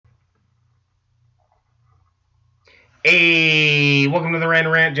Hey, welcome to the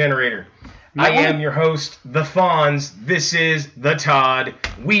Random Rant Generator. I am your host, The Fonz. This is The Todd.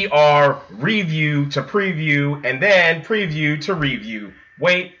 We are review to preview and then preview to review.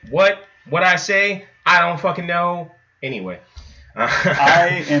 Wait, what? What I say? I don't fucking know. Anyway.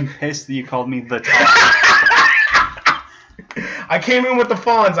 I am pissed that you called me The Todd. I came in with The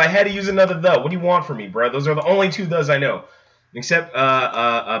Fonz. I had to use another the. What do you want from me, bro? Those are the only two does I know. Except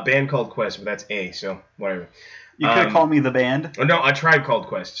a band called Quest, but that's A, so whatever. You could have called me The Band. Oh, no, I tried Called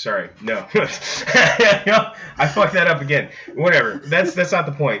Quest. Sorry. No. I fucked that up again. Whatever. That's not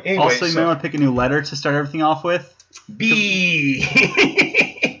the point. Anyway, also, you might want to pick a new letter to start everything off with. B.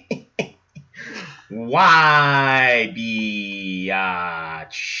 Y. B.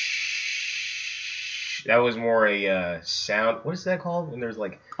 That was more a sound. What is that called? When there's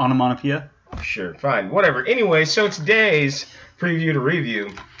like... Onomatopoeia? Sure, fine. Whatever. Anyway, so today's preview to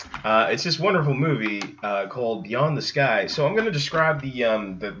review... it's this wonderful movie called Beyond the Sky. So I'm going to describe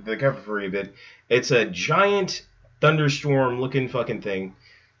the cover for you a bit. It's a giant thunderstorm-looking fucking thing,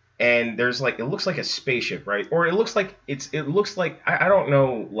 and there's like it looks like a spaceship, right? Or it looks like I don't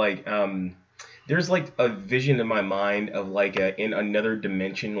know, like there's like a vision in my mind of like in another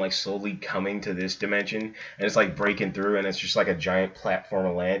dimension, like slowly coming to this dimension, and it's like breaking through, and it's just like a giant platform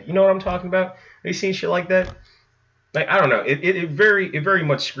of land. You know what I'm talking about? Have you seen shit like that? Like, I don't know. It very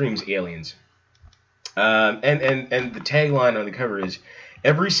much screams aliens. And the tagline on the cover is,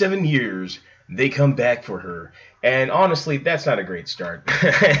 "Every 7 years they come back for her." And honestly, that's not a great start.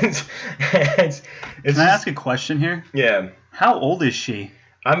 Can I ask a question here? Yeah. How old is she?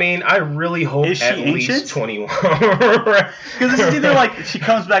 I mean, I really hope is she at ancient? least 21. Because this is either like she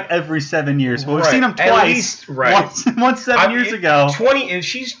comes back every 7 years. Well, we've seen them twice. At least, right. Once 7 years ago. 20. If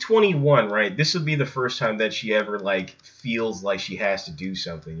she's 21, right? This would be the first time that she ever like feels like she has to do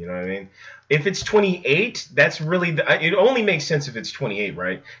something. You know what I mean? If it's 28, that's really it only makes sense if it's 28,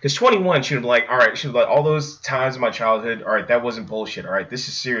 right? Because 21, she would be like, all right, she would be like, all those times in my childhood, all right, that wasn't bullshit. All right, this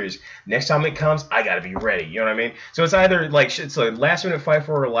is serious. Next time it comes, I gotta be ready. You know what I mean? So it's either like it's a last minute fight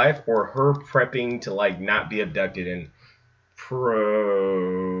for her life, or her prepping to like not be abducted and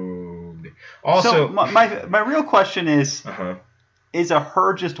probed. Also, so my real question is, is a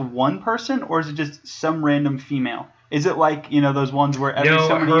her just one person, or is it just some random female? Is it like, those ones where every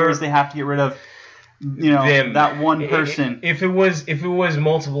so many years they have to get rid of, them. That one person? If it was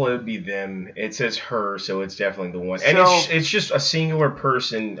multiple, it would be them. It says her, so it's definitely the one. So, and it's just a singular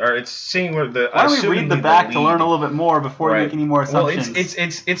person, or it's singular. Why don't we read the back to learn a little bit more before we make any more assumptions? Well,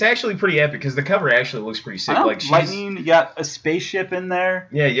 it's actually pretty epic because the cover actually looks pretty sick. Like lightning, you got a spaceship in there.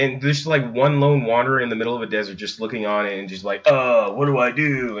 Yeah, and there's like one lone wanderer in the middle of a desert just looking on it and just like, what do I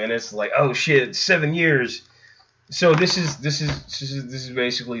do? And it's like, oh shit, 7 years. So this is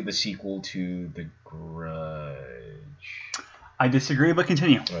basically the sequel to The Grudge. I disagree, but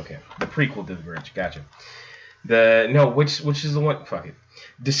continue. Okay, the prequel to The Grudge. Gotcha. Which is the one? Fuck it.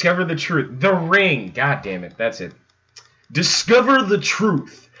 Discover the truth. The Ring. God damn it. That's it. Discover the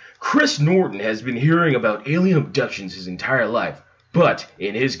truth. Chris Norton has been hearing about alien abductions his entire life, but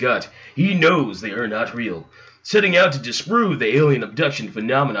in his gut, he knows they are not real. Setting out to disprove the alien abduction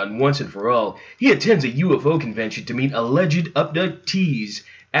phenomenon once and for all, he attends a UFO convention to meet alleged abductees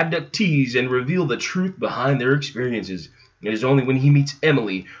and reveal the truth behind their experiences. It is only when he meets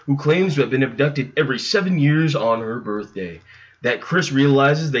Emily, who claims to have been abducted every 7 years on her birthday, that Chris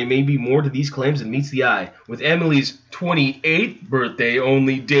realizes there may be more to these claims than meets the eye. With Emily's 28th birthday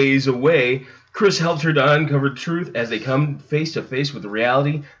only days away, Chris helps her to uncover the truth as they come face to face with the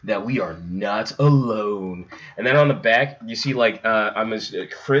reality that we are not alone. And then on the back, you see like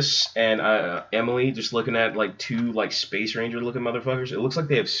Chris and Emily just looking at like two like Space Ranger looking motherfuckers. It looks like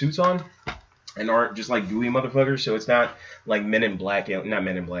they have suits on and aren't just like gooey motherfuckers. So it's not like not Men in Black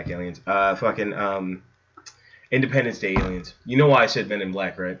aliens. Independence Day aliens. You know why I said Men in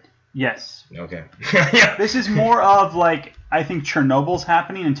Black, right? Yes. Okay. Yeah. This is more of like, I think Chernobyl's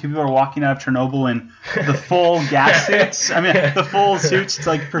happening and two people are walking out of Chernobyl in the full gas suits. I mean, the full suits to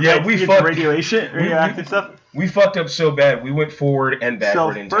like prevent radioactive stuff. We fucked up so bad. We went forward and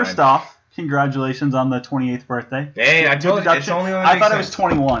backward in time. So first off, congratulations on the 28th birthday. Hey, I told you, it's only I thought it was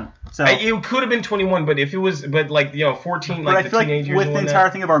 21. So it could have been 21, but if it was, 14, like the teenage years. With the entire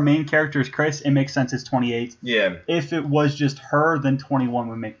thing of our main character is Chris, it makes sense it's 28. Yeah. If it was just her, then 21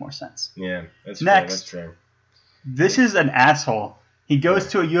 would make more sense. Yeah, that's next. Fair. That's true. This is an asshole. He goes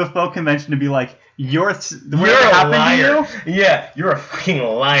to a UFO convention to be like, you're a liar. To you? Yeah, you're a fucking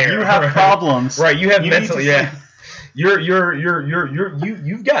liar. You have problems. Right, you have mental. Yeah.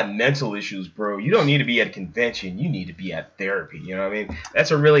 You've got mental issues, bro. You don't need to be at a convention. You need to be at therapy. You know what I mean?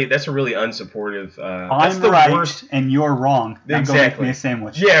 That's a really unsupportive. I'm the right worst. And you're wrong. Now exactly. Go make me a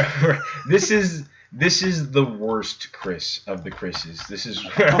sandwich. Yeah. This is the worst Chris of the Chris's. This is So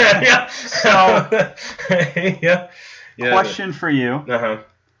question for you. Uh-huh.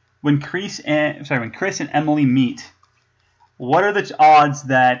 When Chris and Emily meet, what are the odds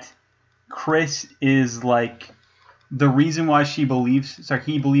that Chris is like the reason why he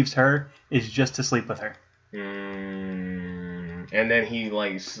believes her is just to sleep with her? And then he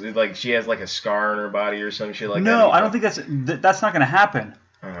like she has like a scar on her body or some shit like that. No, I don't think that's not going to happen.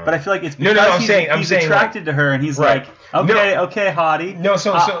 Uh-huh. But I feel like it's because he's attracted to her and he's right. Okay, hottie. No,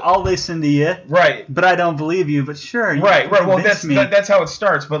 so I'll listen to you. Right. But I don't believe you. But sure. Right. Well, that's how it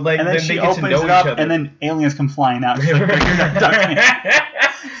starts. But like, and then she opens it up, and then aliens come flying out. She's like, you're not ducking it.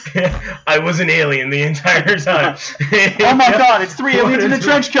 I was an alien the entire time. Oh my God! It's 3 aliens in a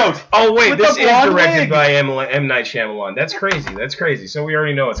trench coat. Oh wait, this is directed by M. Night Shyamalan. That's crazy. So we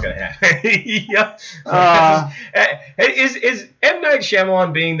already know what's gonna happen. Yeah. Is M. Night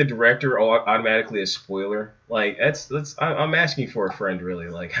Shyamalan being the director automatically a spoiler? Like I'm asking for a friend, really.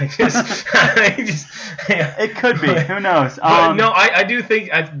 Like I just yeah. It could be. Who knows? No, I do think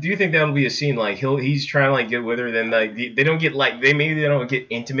that'll be a scene. Like he's trying to like get with her. Then like they don't get like they don't get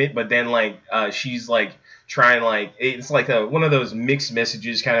intimate, but then like she's like trying like it's like one of those mixed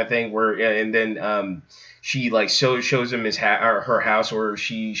messages kind of thing where and then she like shows him her house, or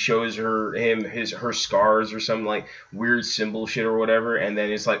she shows her scars or some like weird symbol shit or whatever, and then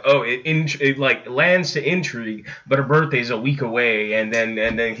it's like it like lands to intrigue, but her birthday's a week away, and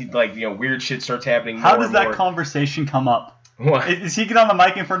then he like weird shit starts happening. How does that conversation come up? What? Is he get on the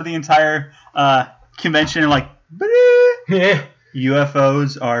mic in front of the entire convention and like, yeah,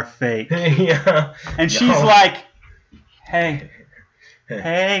 UFOs are fake. Yeah, and she's like, hey,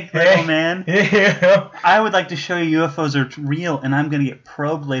 little man. Yeah. I would like to show you UFOs are real, and I'm going to get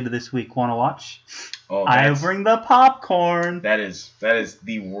probed later this week. Want to watch? Oh, I bring the popcorn. That is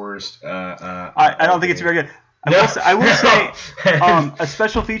the worst. I don't think it's very good. I will say a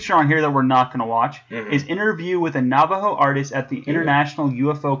special feature on here that we're not going to watch is interview with a Navajo artist at the International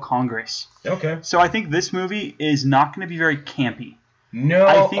UFO Congress. Okay. So I think this movie is not going to be very campy. No,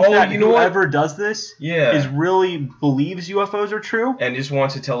 I think that whoever does this is really believes UFOs are true and just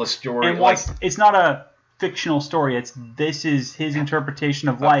wants to tell a story. And it's not a fictional story. This is his interpretation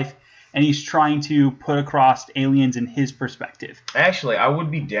of life, and he's trying to put across aliens in his perspective. Actually, I would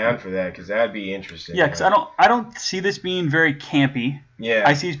be down for that because that'd be interesting. Yeah, because I don't see this being very campy. Yeah,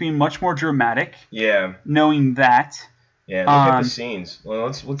 I see it being much more dramatic. Yeah, knowing that. Yeah, look at the scenes. Well,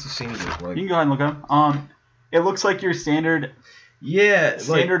 what's the scenes look like? You can go ahead and look at them. It looks like your standard Yeah,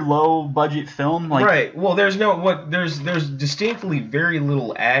 standard low budget film. Like, right. Well, there's distinctly very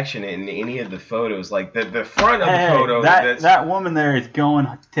little action in any of the photos. Like the front of the photo. That woman there is going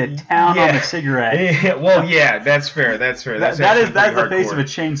to town on a cigarette. Yeah, well, yeah, that's fair. That's fair. That's the face of a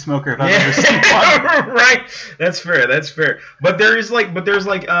chain smoker if I've ever seen one. Right. That's fair. But there's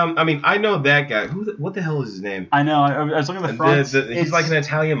I mean, I know that guy. What the hell is his name? I know. I was looking at the front. He's like an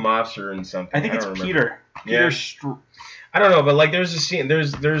Italian mobster and something. I think it's Peter. Peter. I don't know, but like there's a scene.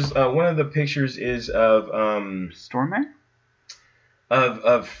 There's one of the pictures is of Stormare?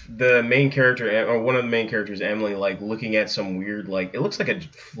 Of the main character, or one of the main characters, Emily, like looking at some weird, like, it looks like a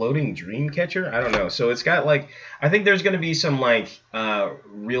floating dream catcher. I don't know. So it's got like, I think there's gonna be some like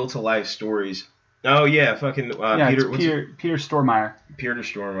real to life stories. Oh yeah, fucking Peter Stormare. Peter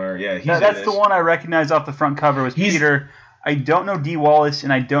Stormare, yeah. That's the one I recognize off the front cover. Peter. I don't know Dee Wallace,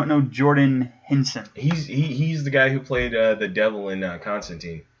 and I don't know Jordan Henson. He's the guy who played the devil in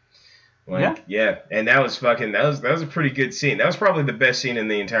Constantine. Yeah, and that was a pretty good scene. That was probably the best scene in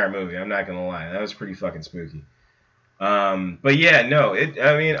the entire movie. I'm not gonna lie, that was pretty fucking spooky. But yeah, no,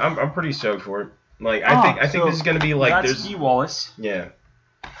 I mean, I'm pretty stoked for it. Like, I think this is gonna be like that's Dee Wallace. Yeah.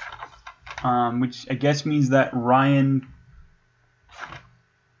 Which I guess means that Ryan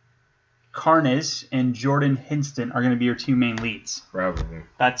Karnes and Jordan Henston are going to be your two main leads. Probably.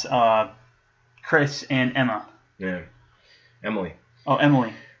 That's Chris and Emma. Yeah. Emily. Oh,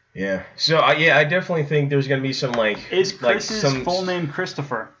 Emily. Yeah. So, I definitely think there's going to be some, like... Is Chris's full name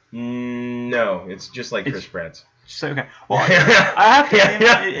Christopher? No, it's just like Chris Pratt's. Okay. Well, I have to...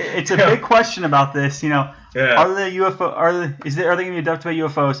 It's a big question about this, Yeah. Are they going to be abducted by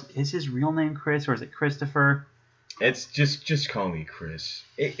UFOs? Is his real name Chris, or is it Christopher? It's just call me Chris.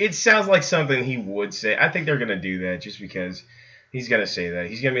 It sounds like something he would say. I think they're gonna do that just because he's gonna say that.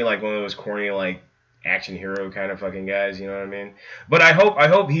 He's gonna be like one of those corny like action hero kind of fucking guys. You know what I mean? But I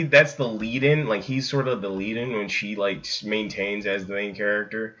hope that's the lead in. Like he's sort of the lead in when she like maintains as the main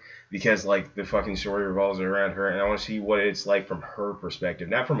character. Because like the fucking story revolves around her, and I want to see what it's like from her perspective,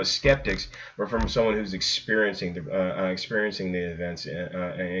 not from a skeptic's, but from someone who's experiencing the events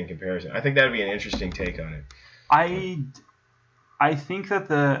in comparison. I think that would be an interesting take on it. I think that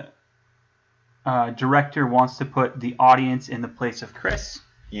the director wants to put the audience in the place of Chris.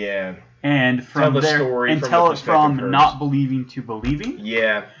 Yeah. And from tell the story and tell it from not believing to believing.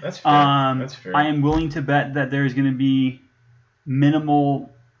 Yeah, that's fair. That's fair. I am willing to bet that there's going to be minimal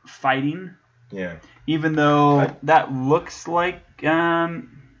fighting. Yeah. Even though that looks like I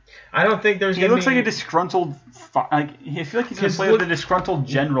don't think there's. He looks like a disgruntled. I feel like he's gonna play with a disgruntled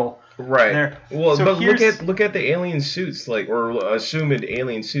general. Right. There. Well, so but look at the alien suits, like or assumed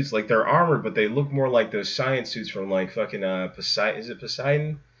alien suits, like they're armored, but they look more like those science suits from like fucking Poseidon. Is it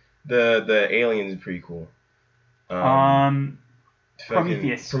Poseidon? The aliens are pretty cool.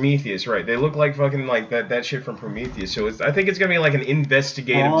 Prometheus, right? They look like fucking like that shit from Prometheus. So I think it's gonna be like an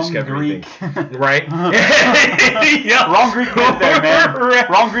investigative discovery thing, right? Yeah. Wrong Greek right there,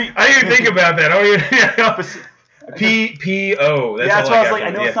 man. Wrong Greek. I didn't even think about that. P-O. That's why I was like,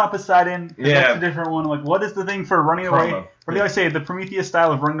 I know it's not Poseidon. Yeah. That's a different one. I'm like, what is the thing for running away? What do I say? The Prometheus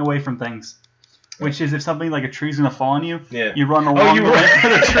style of running away from things. Which is if something like a tree's going to fall on you, you run along the length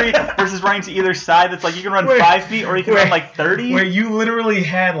of the tree versus running to either side. That's like you can run 5 feet or you can run like 30. Where you literally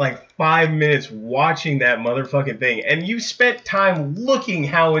had like 5 minutes watching that motherfucking thing. And you spent time looking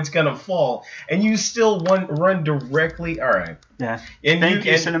how it's going to fall. And you still run directly. All right. Yeah. And thank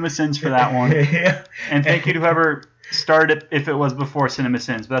you, CinemaSins, for that one. Yeah. And thank you to whoever started it if it was before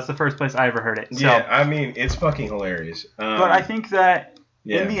CinemaSins. But that's the first place I ever heard it. So, yeah, I mean, it's fucking hilarious. But I think that...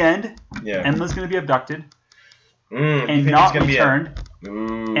 in the end, Emma's going to be abducted and not returned,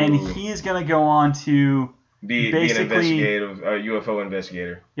 and he's going to go on to be an investigative UFO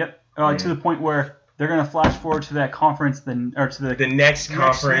investigator. Yep, to the point where they're going to flash forward to that conference, to the next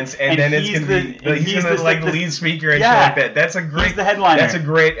conference, and then it's going to be he's going to like the lead speaker and shit like that. That's a great. He's the headliner. That's a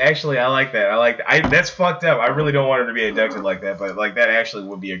great. Actually, I like that. That's fucked up. I really don't want her to be abducted like that, but like that actually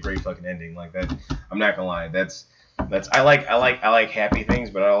would be a great fucking ending. Like that, I'm not gonna lie. That's I like happy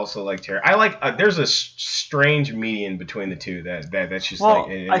things, but I also like terror. I like there's a strange median between the two that's just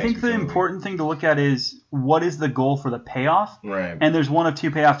I think the important thing to look at is what is the goal for the payoff, right? And there's one of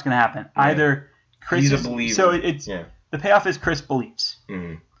two payoffs going to happen. Right. Either Chris he's a believer. So it's the payoff is Chris believes,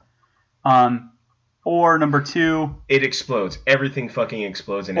 or number 2 it explodes. Everything fucking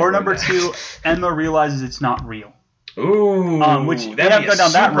explodes, or number 2 Emma realizes it's not real. Ooh, which they have gone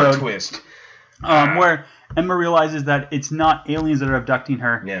down that road. Twist. Where Emma realizes that it's not aliens that are abducting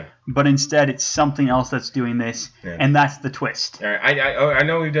her, but instead it's something else that's doing this, and that's the twist. All right, I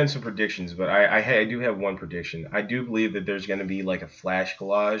know we've done some predictions, but I do have one prediction. I do believe that there's going to be like a flash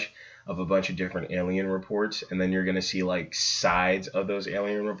collage of a bunch of different alien reports, and then you're going to see like sides of those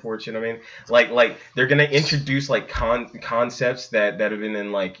alien reports, you know what I mean? Like they're going to introduce like concepts that have been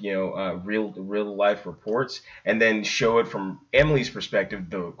in like, real life reports, and then show it from Emily's perspective,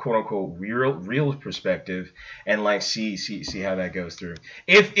 the quote unquote real perspective, and like see how that goes through.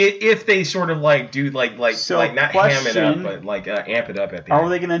 If they sort of like do like not ham it up, but like amp it up at the end. Are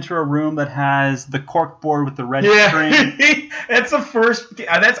they going to enter a room that has the cork board with the red string? That's the first.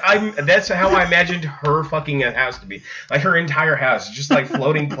 That's how I imagined her fucking house to be. Like her entire house, just like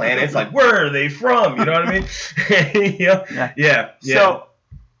floating planets. Like where are they from? You know what I mean? Yeah. So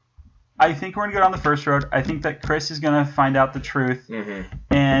I think we're gonna go down the first road. I think that Chris is gonna find out the truth,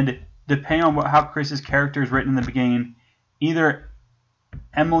 and depending on how Chris's character is written in the beginning, either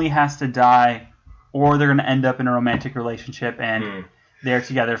Emily has to die, or they're gonna end up in a romantic relationship and. They're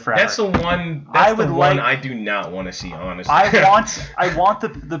together forever. That's the one. That's the one I do not want to see, honestly. I want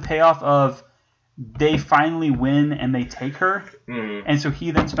the payoff of they finally win and they take her, and so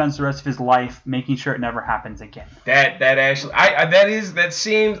he then spends the rest of his life making sure it never happens again. That actually, that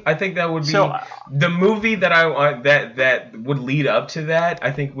seems. I think that would be the movie that I that would lead up to that.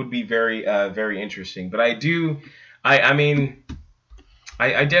 I think would be very very interesting. But I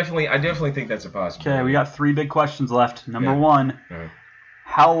definitely think that's a possibility. Okay, we got 3 big questions left. Number 1.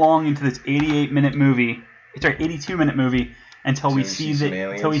 How long into this 82-minute movie until we see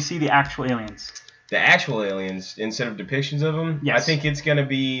the actual aliens? The actual aliens instead of depictions of them? Yes. I think it's gonna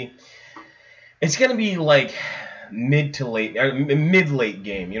be like mid late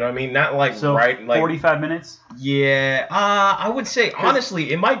game. You know what I mean? Not like 45 minutes. Yeah. I would say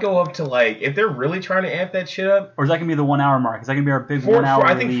honestly, it might go up to like if they're really trying to amp that shit up. Or is that gonna be the 1 hour mark? Is that gonna be our big 1 hour?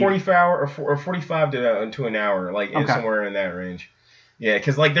 I think 45 to an hour, like somewhere in that range. Yeah,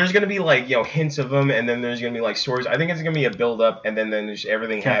 because like there's gonna be like hints of them, and then there's gonna be like stories. I think it's gonna be a build up, and then just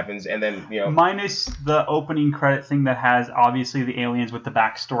everything happens, and then minus the opening credit thing that has obviously the aliens with the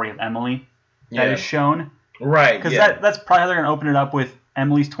backstory of Emily that is shown. Right. Because that's probably how they're gonna open it up with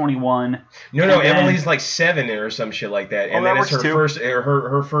Emily's 21. No, Emily's like 7 or some shit like that, and then it's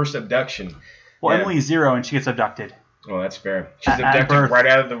her first abduction. Well, Emily's 0 and she gets abducted. Oh, that's fair. She's abducted right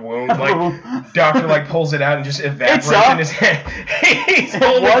out of the womb. Like doctor like pulls it out and just evaporates in his head. It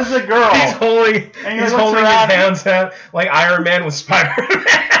was a girl. He's holding his hands out like Iron Man with Spider-Man.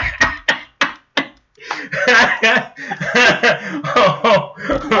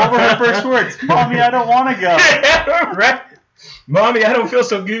 What were her first words? Mommy, I don't want to go. Right? Mommy, I don't feel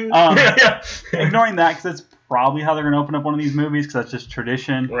so good. Ignoring that, because that's probably how they're going to open up one of these movies, because that's just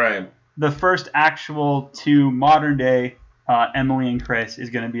tradition. Right. The first actual to modern day Emily and Chris is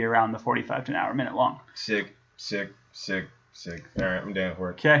going to be around the 45 to an hour minute long. Sick. All right, I'm down for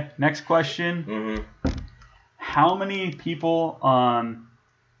it. Okay, next question. Mm-hmm. How many people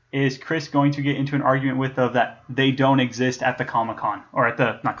is Chris going to get into an argument with that they don't exist at the Comic-Con? Or at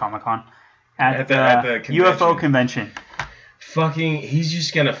the UFO convention? He's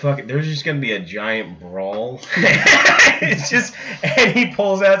just gonna there's just gonna be a giant brawl. It's just, and he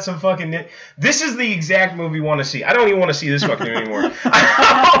pulls out some fucking. This is the exact movie we want to see. I don't even want to see this fucking movie anymore.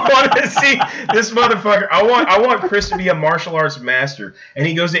 I want to see this motherfucker. I want Chris to be a martial arts master, and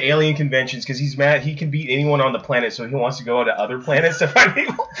he goes to alien conventions because he's mad he can beat anyone on the planet, so he wants to go to other planets to find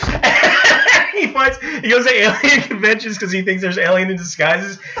people. He goes to alien conventions because he thinks there's alien in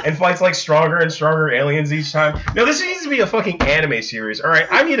disguises and fights like stronger and stronger aliens each time. No, this needs to be a fucking anime series. All right,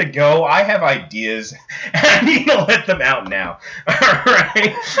 I need to go. I have ideas. I need to let them out now. All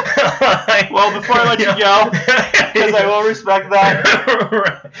right. Well, before I let you go, because I will respect that.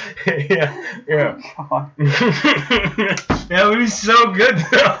 Right. Yeah. Oh, that would be so good,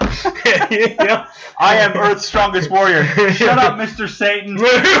 though. I am Earth's strongest warrior. Shut up, Mr. Satan.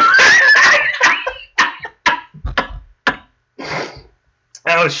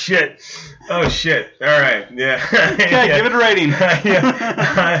 Oh shit! All right, yeah. Okay, give it a rating.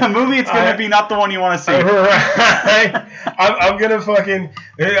 The movie it's gonna be not the one you want to see. Right. I'm gonna fucking.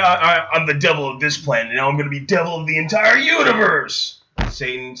 I'm the devil of this planet. Now I'm gonna be devil of the entire universe.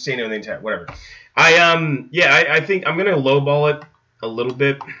 Satan of the entire whatever. I think I'm gonna lowball it a little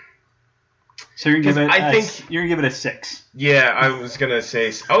bit. So you're gonna give it a 6. Yeah, I was gonna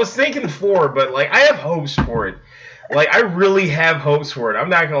say. I was thinking 4, but like I have hopes for it. Like, I really have hopes for it. I'm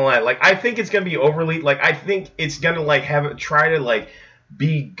not gonna lie. Like, I think it's gonna be overly. Like, I think it's gonna like try to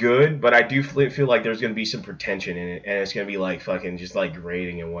be good, but I do feel like there's gonna be some pretension in it, and it's gonna be like fucking just like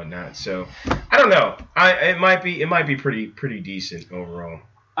grading and whatnot. So, I don't know. It might be pretty decent overall.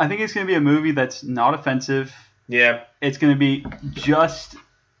 I think it's gonna be a movie that's not offensive. Yeah. It's gonna be just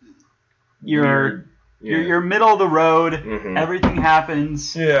your middle of the road. Mm-hmm. Everything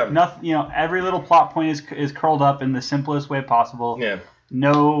happens. Yeah. Nothing. Every little plot point is curled up in the simplest way possible. Yeah.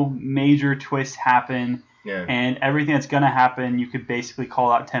 No major twists happen. Yeah. And everything that's gonna happen, you could basically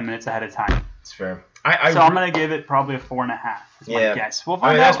call out 10 minutes ahead of time. It's fair. I'm gonna give it probably a 4.5. Is my guess. We'll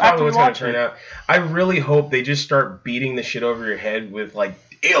find out that's after probably we what's watch gonna turn out. I really hope they just start beating the shit over your head with like.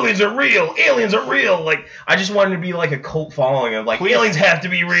 Aliens are real. Like, I just wanted to be like a cult following of like aliens have to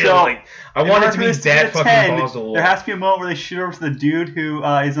be real. So, like, I want it to be that fucking balls to the wall. There has to be a moment where they shoot over to the dude who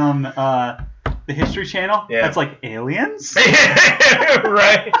is on the History Channel. Yeah. That's like aliens.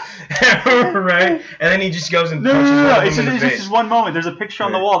 Right. And then he just goes and punches No. It's just one moment. There's a picture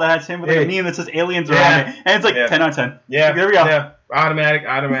on the wall that has him with like a meme that says aliens around it, and it's like 10 out of 10. Yeah. Like, there we go. Yeah. Automatic. You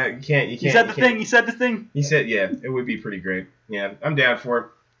can't. You said the thing. He said, yeah, it would be pretty great. Yeah, I'm down for it.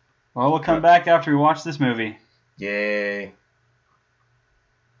 Well, we'll come back after we watch this movie. Yay.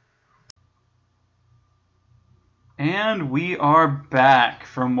 And we are back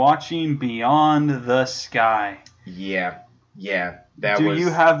from watching Beyond the Sky. Yeah. Do you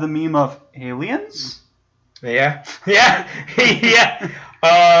have the meme of aliens? Yeah.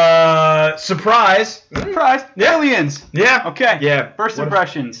 Surprise. Yeah. Aliens. Yeah. Okay. Yeah. First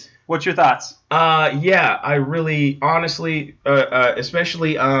impressions. What's your thoughts? I really, honestly,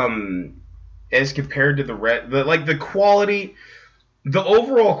 especially as compared to the quality, the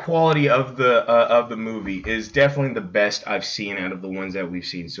overall quality of the movie is definitely the best I've seen out of the ones that we've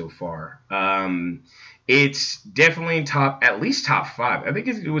seen so far. It's definitely at least top 5. I think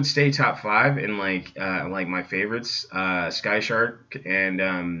it would stay top 5 in like my favorites, Sky Shark and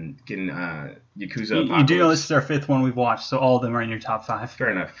Yakuza Apocalypse. You do know this is our 5th one we've watched, so all of them are in your top 5. Fair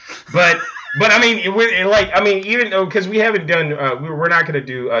enough. But But I mean, even though because we haven't done, we're not gonna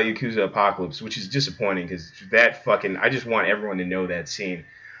do Yakuza Apocalypse, which is disappointing because that fucking. I just want everyone to know that scene.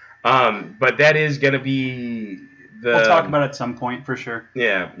 But that is gonna be the. We'll talk about it at some point for sure.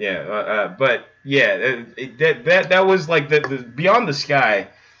 Yeah. But yeah, that was like the Beyond the Sky.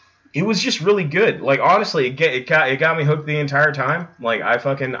 It was just really good. Like honestly, it got me hooked the entire time. Like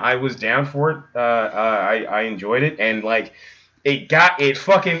I was down for it. I enjoyed it, and like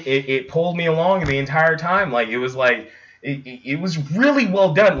it pulled me along the entire time. Like it was like it was really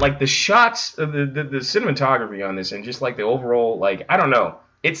well done. Like the shots, the cinematography on this, and just like the overall like I don't know.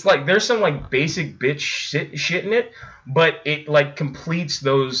 It's like there's some like basic bitch shit in it, but it like completes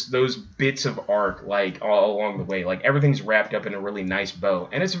those bits of art like all along the way. Like everything's wrapped up in a really nice bow,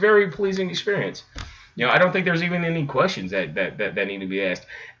 and it's a very pleasing experience. You know, I don't think there's even any questions that need to be asked,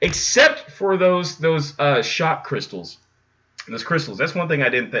 except for those shock crystals. Those crystals. That's one thing I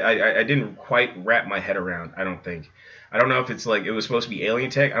didn't quite wrap my head around. I don't think. I don't know if it's like it was supposed to be alien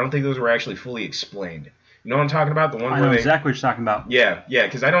tech. I don't think those were actually fully explained. You know what I'm talking about? The one I know exactly what you're talking about. Yeah,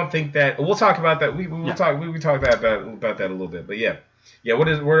 because I don't think that we'll talk about that. We talk about that a little bit. But yeah. What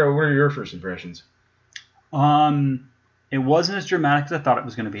are your first impressions? It wasn't as dramatic as I thought it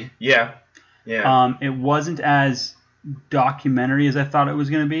was going to be. Yeah. It wasn't as documentary as I thought it was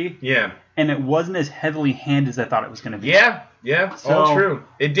going to be. Yeah. And it wasn't as heavily handed as I thought it was going to be. Yeah. All true.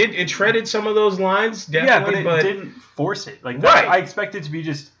 It treaded some of those lines definitely, but it didn't force it. Like right. I expected it to be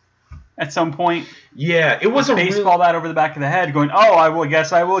just. At some point, it was a baseball bat over the back of the head, going, "Oh, I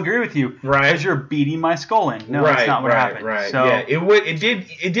guess I will agree with you, right? Because you're beating my skull in." No, that's not what happened. Right. So, yeah,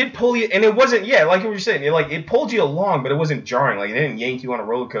 it did pull you, and it wasn't like you were saying, it pulled you along, but it wasn't jarring. Like it didn't yank you on a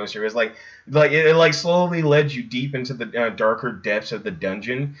roller coaster. It was it slowly led you deep into the darker depths of the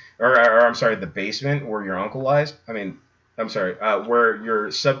dungeon, or I'm sorry, the basement where your uncle lies. Where your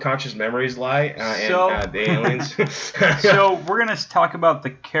subconscious memories lie and the aliens. So we're going to talk about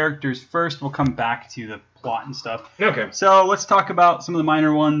the characters first. We'll come back to the plot and stuff. Okay. So let's talk about some of the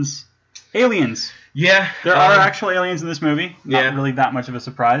minor ones. Aliens. Yeah. There are actual aliens in this movie. Not really that much of a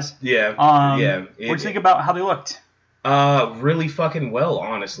surprise. Yeah. What do you think about how they looked? Really fucking well,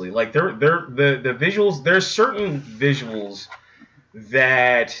 honestly. Like they're the visuals. There's certain visuals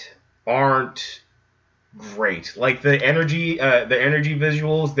that aren't great. Like the energy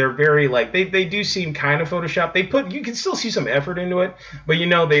visuals, they're very like they do seem kind of Photoshop. You can still see some effort into it, but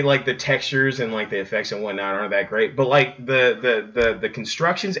they like the textures and like the effects and whatnot aren't that great. But like the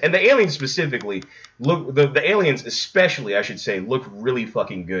constructions and the aliens specifically look the aliens especially I should say look really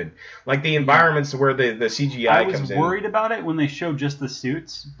fucking good. Like the environments where the CGI comes in. I was worried about it when they showed just the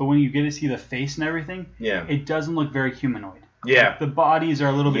suits, but when you get to see the face and everything, it doesn't look very humanoid. Yeah, the bodies are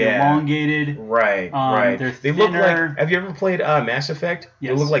a little bit elongated. Right. They're they look like. Have you ever played Mass Effect?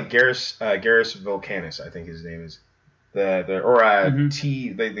 Yes. They look like Garrus Volcanus, I think his name is. T.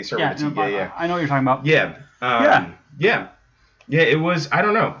 They start with a T. Yeah. I know what you're talking about. Yeah. It was. I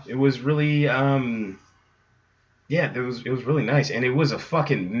don't know. It was really. It was really nice, and it was a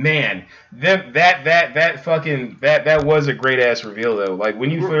fucking man. That was a great ass reveal though. Like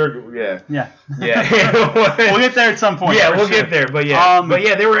when you we'll get there at some point. Yeah, we'll get there. But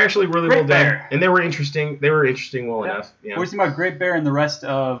they were actually really well done, and they were interesting. They were interesting enough. What do you think about Great Bear and the rest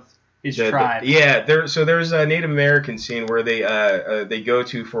of his tribe? There's a Native American scene where they go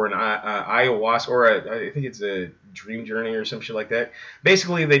to for an ayahuasca or I think it's a dream journey or some shit like that.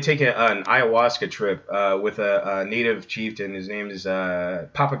 Basically, they take an ayahuasca trip with a native chieftain. His name is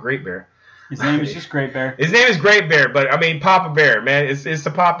Papa Great Bear. His name is just Great Bear. His name is Great Bear, but I mean Papa Bear, man. It's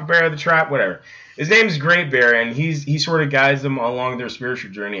the Papa Bear of the tribe, whatever. His name is Great Bear, and he sort of guides them along their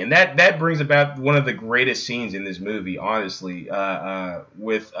spiritual journey, and that brings about one of the greatest scenes in this movie, honestly,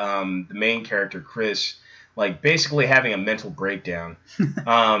 with the main character Chris. Like basically having a mental breakdown.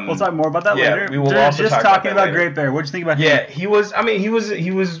 We'll talk more about that later. We will also just talking about Great Bear. What'd you think about him? Yeah, he was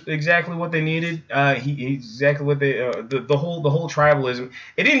exactly what they needed. He's exactly what they the whole tribalism.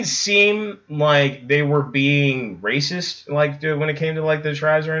 It didn't seem like they were being racist like when it came to like the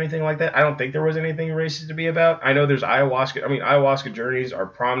tribes or anything like that. I don't think there was anything racist to be about. I know there's ayahuasca. I mean, ayahuasca journeys are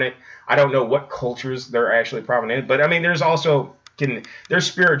prominent. I don't know what cultures they're actually prominent in, but I mean, there's also there's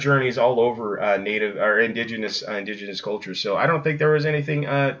spirit journeys all over native or indigenous cultures. So I don't think there was anything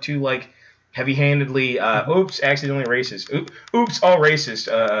too like heavy-handedly. Oops, accidentally racist. Oops, all racist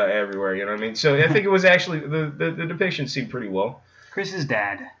everywhere. You know what I mean? So I think it was actually the depiction seemed pretty well. Chris's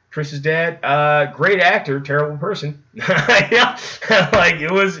dad, great actor, terrible person. Yeah, like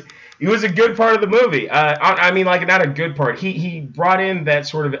it was He was a good part of the movie. I mean, like, not a good part. He brought in that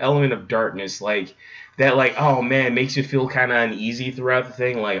sort of element of darkness, like that, like, oh man, makes you feel kind of uneasy throughout the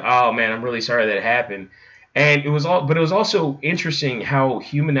thing. Like, oh man, I'm really sorry that happened. And it was also interesting how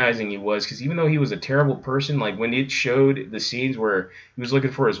humanizing he was, because even though he was a terrible person, like when it showed the scenes where he was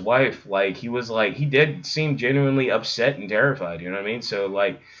looking for his wife, like he did seem genuinely upset and terrified. You know what I mean? So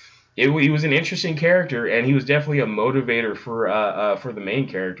like, he was an interesting character, and he was definitely a motivator for the main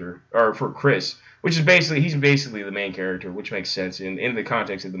character, or for Chris, which is he's basically the main character, which makes sense in the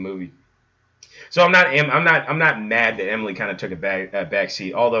context of the movie. So I'm not mad that Emily kind of took a back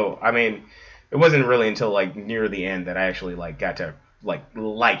seat, although I mean. It wasn't really until like near the end that I actually like got to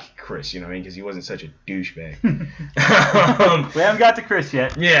like Chris, you know what I mean? Because he wasn't such a douchebag. We haven't got to Chris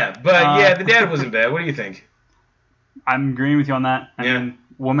yet. Yeah, but the dad wasn't bad. What do you think? I'm agreeing with you on that. I mean,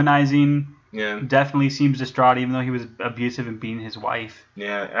 womanizing. Yeah. Definitely seems distraught, even though he was abusive and beating his wife.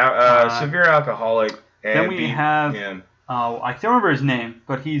 Yeah. Severe alcoholic. And then we have. Yeah. I can't remember his name,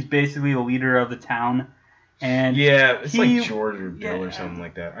 but he's basically the leader of the town. And yeah, it's like George or Bill or something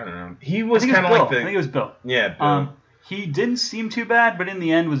like that. I don't know. He was kind of like I think it was Bill. Yeah, Bill. He didn't seem too bad, but in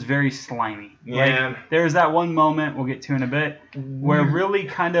the end was very slimy. Yeah. Like, there was that one moment we'll get to in a bit where really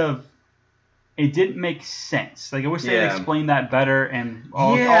kind of it didn't make sense. Like I wish they had explained that better, and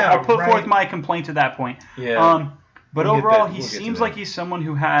I'll put forth my complaint at that point. Yeah. But overall, he seems like he's someone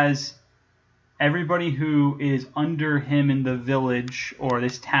who has everybody who is under him in the village or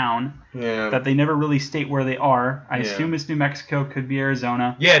this town that they never really state where they are. I assume it's New Mexico, could be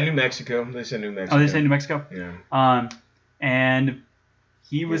Arizona. Yeah, New Mexico. They said New Mexico. Oh, they say New Mexico? Yeah. And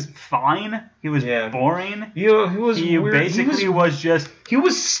he was fine. He was boring. He was weird. Basically was just... He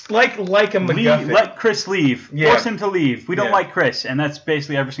was like a MacGuffin. Let Chris leave. Yeah. Force him to leave. We don't like Chris. And that's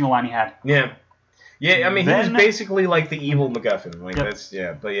basically every single line he had. Yeah. Yeah, I mean, he was basically like the evil MacGuffin. Like,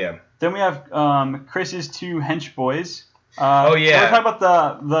 Then we have Chris's two hench boys. Oh, yeah. So we're talking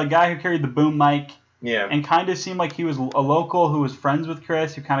about the guy who carried the boom mic. Yeah. And kind of seemed like he was a local who was friends with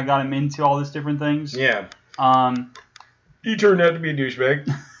Chris, who kind of got him into all these different things. Yeah. He turned out to be a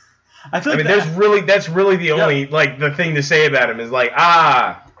douchebag. I mean, that's really the only, like, the thing to say about him is like,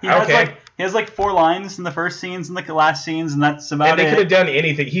 okay. He has like 4 lines in the first scenes and the last scenes, and that's about it. And they could have done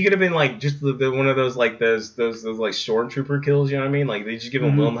anything. He could have been like just one of those like those like stormtrooper kills. You know what I mean? Like they just give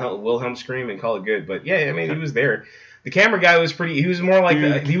him Wilhelm scream and call it good. But yeah, I mean he was there. The camera guy was pretty. He was more like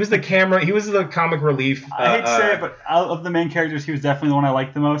he was the camera. He was the comic relief. I hate to say it, but out of the main characters, he was definitely the one I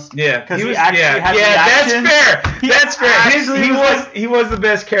liked the most. Yeah, because he actually had the action. That's fair. He was the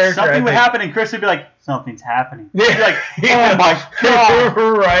best character. Something would happen, and Chris would be like, "Something's happening." He'd be like, "Oh my god!"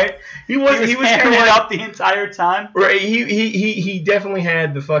 Right. He was kind of up the entire time. Right. He definitely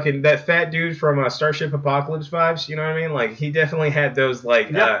had the fucking that fat dude from Starship Apocalypse vibes. You know what I mean? Like he definitely had those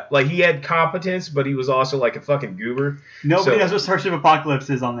like like he had competence, but he was also like a fucking goober. Nobody knows what Starship Apocalypse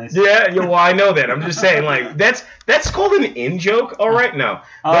is on this. Yeah. Well, I know that. I'm just saying like that's called an in joke. All right, no.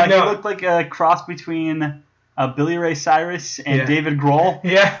 He looked like a cross between Billy Ray Cyrus and David Grohl.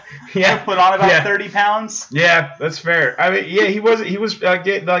 Yeah. Put on about 30 pounds. Yeah, that's fair. I mean, yeah, he was like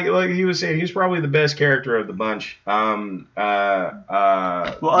he was saying, he was probably the best character of the bunch. Well,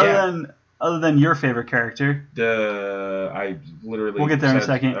 other than your favorite character, I literally. We'll get there in a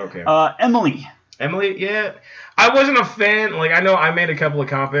second. Okay. Emily, yeah. I wasn't a fan. Like I know I made a couple of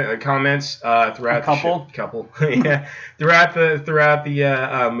comments throughout throughout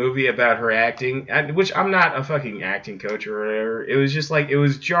the movie about her acting, which I'm not a fucking acting coach or whatever. It was just like it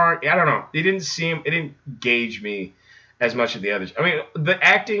was jarring. I don't know. It didn't gauge me as much as the others. I mean, the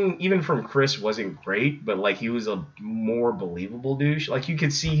acting even from Chris wasn't great, but like he was a more believable douche. Like you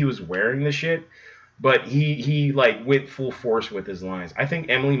could see he was wearing the shit. But he like went full force with his lines. I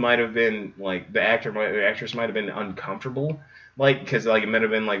think Emily might have been like the actress might have been uncomfortable, like because like it might have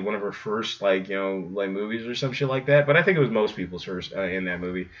been like one of her first like like movies or some shit like that. But I think it was most people's first in that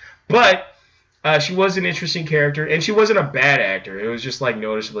movie. But she was an interesting character, and she wasn't a bad actor. It was just like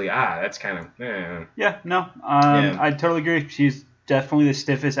noticeably that's kind of I totally agree. She's definitely the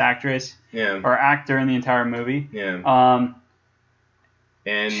stiffest actress or actor in the entire movie.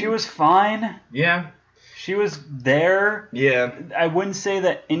 And she was fine. Yeah. She was there. Yeah. I wouldn't say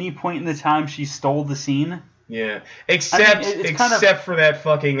that any point in the time she stole the scene. Yeah. Except for that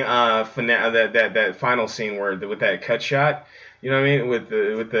fucking that final scene where with that cut shot, you know what I mean, with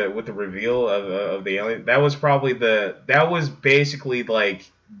the reveal of the alien. That was basically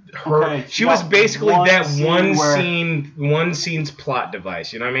like her. Okay, she was basically that one scene's plot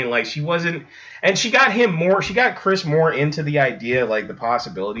device. You know what I mean? Like she wasn't, and she got Chris more into the idea, like the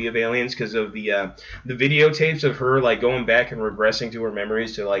possibility of aliens, because of the videotapes of her like going back and regressing to her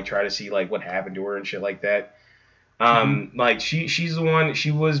memories to like try to see like what happened to her and shit like that. Like she's the one.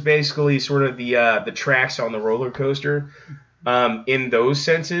 She was basically sort of the tracks on the roller coaster. In those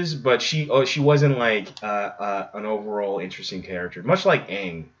senses, but she wasn't like an overall interesting character, much like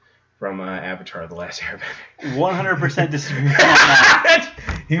Aang from Avatar: The Last Airbender. 100% disagree on that.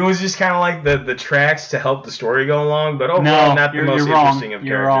 He was just kind of like the tracks to help the story go along, but overall not the most interesting of characters.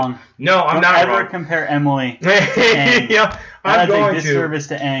 You're wrong. No, I'm not wrong. Don't ever compare Emily to Aang. Yeah, I'm going to. Disservice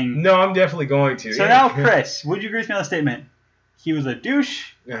to Aang. No, I'm definitely going to. So now, Chris, would you agree with me on the statement? He was a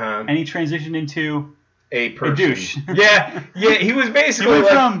douche, and he transitioned into a person. A douche. Yeah, he was basically he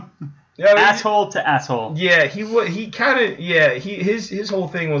went from asshole to asshole. Yeah, his whole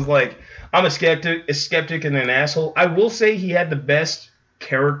thing was like, I'm a skeptic and an asshole. I will say he had the best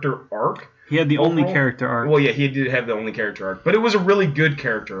character arc. He had the only character arc. Well, yeah, he did have the only character arc, but it was a really good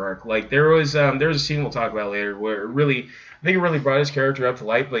character arc. Like there was a scene we'll talk about later where I think it really brought his character up to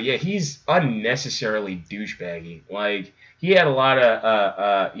light. But yeah, he's unnecessarily douchebaggy. Like he had a lot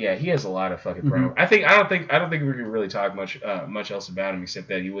of he has a lot of fucking problems. I don't think we can really talk much else about him except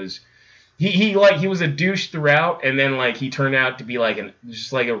that he was a douche throughout, and then like he turned out to be like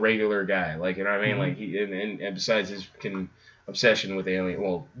just like a regular guy. Like you know what I mean? Like he and besides his obsession with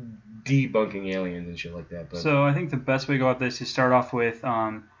debunking aliens and shit like that. But. So I think the best way to go about this is start off with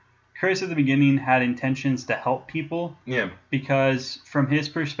Chris at the beginning had intentions to help people. Yeah. Because from his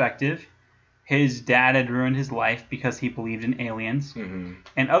perspective, his dad had ruined his life because he believed in aliens. Mm-hmm.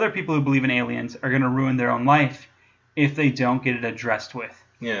 And other people who believe in aliens are going to ruin their own life if they don't get it addressed with.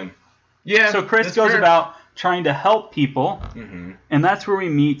 Yeah. Yeah. So Chris goes about trying to help people. Mm-hmm. And that's where we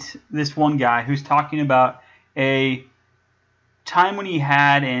meet this one guy who's talking about a time when he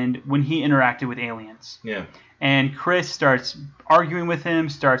had and when he interacted with aliens. Yeah. And Chris starts arguing with him,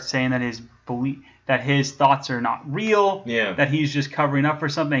 starts saying that his thoughts are not real, that he's just covering up for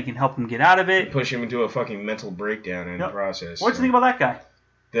something and can help him get out of it. Push him into a fucking mental breakdown in the process. What do you think about that guy?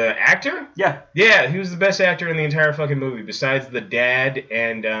 The actor? Yeah. Yeah, he was the best actor in the entire fucking movie, besides the dad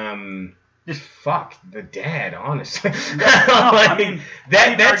and just fuck the dad, honestly. I mean,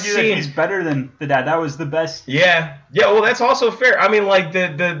 that scene, that he's better than the dad. That was the best. Yeah. Well, that's also fair. I mean, like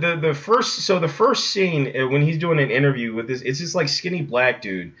the first scene when he's doing an interview with this, it's this like skinny black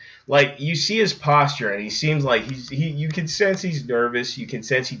dude. Like you see his posture, and he seems like you can sense he's nervous. You can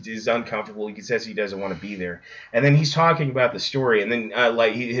sense he's uncomfortable. You can sense he doesn't want to be there. And then he's talking about the story, and then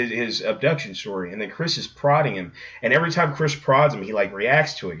like his abduction story, and then Chris is prodding him, and every time Chris prods him, he like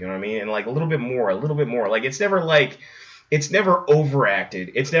reacts to it. You know what I mean? And like a little bit more. Like it's never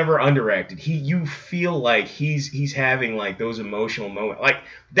overacted. It's never underacted. You feel like he's having like those emotional moments. Like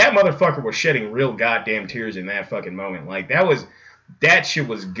that motherfucker was shedding real goddamn tears in that fucking moment. Like that shit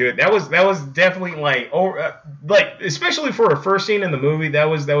was good. That was definitely like especially for a first scene in the movie. That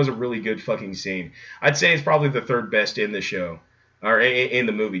was a really good fucking scene. I'd say it's probably the third best in the show or in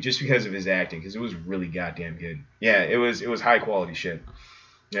the movie just because of his acting, because it was really goddamn good. Yeah, it was high quality shit.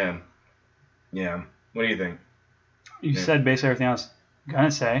 Yeah. Yeah. What do you think? You said basically everything I was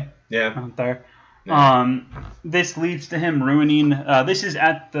gonna say. Yeah. Out there. Yeah. This leads to him ruining. This is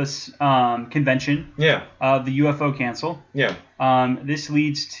at this convention. Yeah. The UFO Council. Yeah. This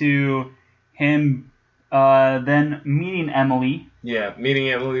leads to him then meeting Emily. Yeah, meeting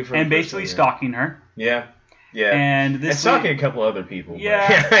Emily and basically stalking her. Yeah. Yeah. And stalking a couple other people.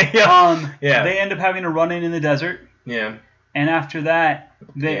 Yeah. Yeah. They end up having a run-in in the desert. Yeah. And after that,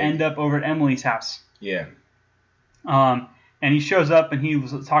 they end up over at Emily's house. Yeah. And he shows up and he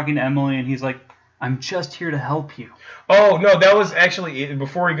was talking to Emily and he's like, I'm just here to help you. Oh, no, that was actually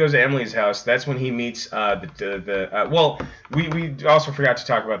before he goes to Emily's house. That's when he meets well, we also forgot to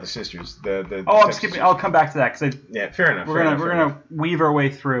talk about the sisters. I'm skipping. I'll come back to that because fair enough. We're gonna weave our way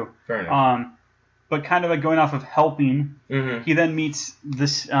through. Fair enough. But kind of like going off of helping, he then meets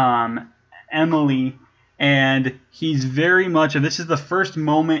this Emily, and he's very much. And this is the first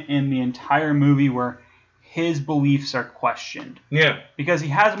moment in the entire movie where his beliefs are questioned. Yeah. Because he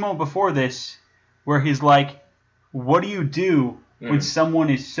has a moment before this where he's like, what do you do when someone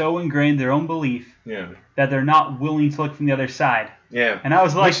is so ingrained in their own belief that they're not willing to look from the other side. Yeah. And I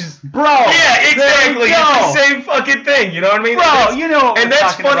was like, bro. Yeah, exactly. It's the same fucking thing. You know what I mean? Bro, you know what and we're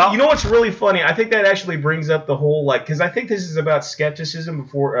that's talking funny. about. You know what's really funny? I think that actually brings up the whole, like, because I think this is about skepticism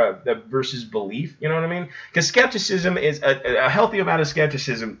versus belief. You know what I mean? Because skepticism is a healthy amount of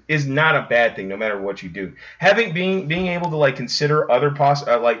skepticism is not a bad thing, no matter what you do. Being able to like consider other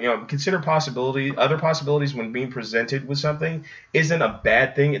possibilities when being presented with something isn't a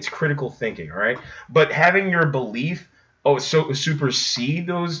bad thing. It's critical thinking, all right? But having your belief supersede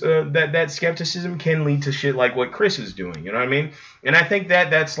those that skepticism can lead to shit like what Chris is doing. You know what I mean? And I think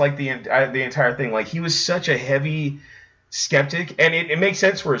that's like the entire thing. Like, he was such a heavy skeptic, and it makes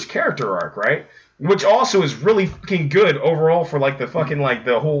sense for his character arc, right? Which also is really fucking good overall for like the fucking like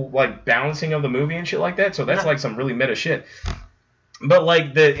the whole like balancing of the movie and shit like that. So that's like some really meta shit. But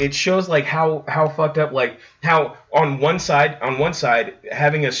like it shows like how fucked up, like how on one side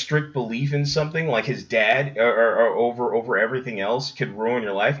having a strict belief in something like his dad or over everything else could ruin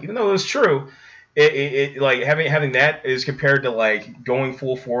your life, even though it was true. It like having that is compared to like going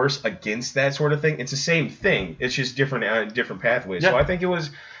full force against that sort of thing. It's the same thing. It's just different pathways. Yeah. So I think it was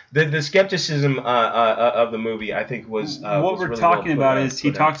the skepticism of the movie, I think, was what we're really talking about is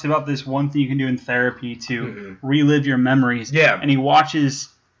he talks about this one thing you can do in therapy to relive your memories. Yeah. And he watches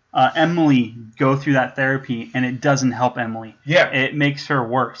Emily go through that therapy, and it doesn't help Emily. Yeah. It makes her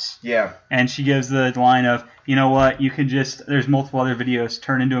worse. Yeah. And she gives the line of, you know what, you could just, there's multiple other videos,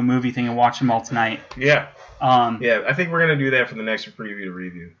 turn into a movie thing and watch them all tonight. Yeah. Yeah, I think we're going to do that for the next preview to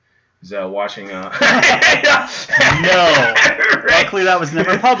review. Is watching No. Right. Luckily that was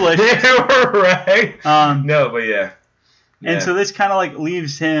never published. Right. No, but yeah. And so this kind of like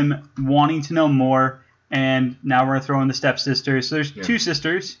leaves him wanting to know more, and now we're going to throw in the stepsisters. So there's two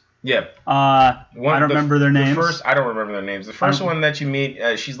sisters. Yeah. I don't remember their names. I don't remember their names. The first one that you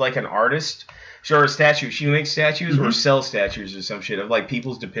meet, she's like an artist. Or a statue. She makes statues or sells statues or some shit of like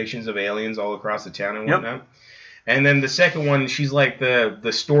people's depictions of aliens all across the town and whatnot. Yep. And then the second one, she's like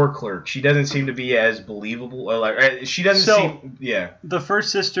the store clerk. She doesn't seem to be as believable. Like she doesn't seem. Yeah. The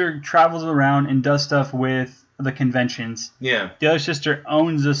first sister travels around and does stuff with the conventions. Yeah. The other sister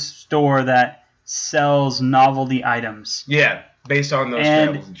owns a store that sells novelty items. Yeah. Based on those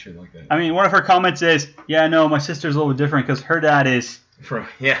travels and shit like that. I mean, one of her comments is, "Yeah, no, my sister's a little different because her dad is." From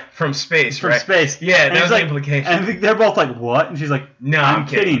space, from right? Space. Yeah, that was the implication. And I think they're both like, what? And she's like, no, I'm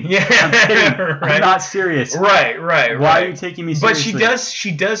kidding. Yeah, I'm kidding. Right. I'm not serious. Right. Why are you taking me seriously? But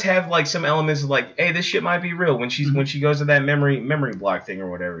she does have like some elements of like, hey, this shit might be real when she goes to that memory block thing or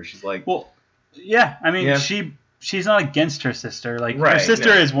whatever. She's like, well, yeah. I mean, she's not against her sister. Like her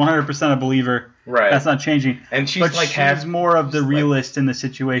sister is 100% a believer. Right. That's not changing. And she's she's more of the realist in the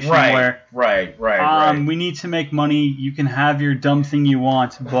situation where right. We need to make money. You can have your dumb thing you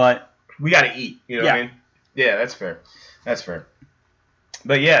want, but we got to eat. You know what I mean? Yeah, that's fair.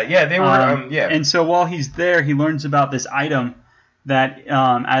 But yeah, they were And so while he's there, he learns about this item that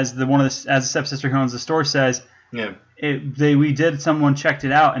as the stepsister who owns the store says, someone checked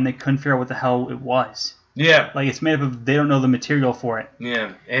it out and they couldn't figure out what the hell it was. Yeah. Like, it's made up of, they don't know the material for it.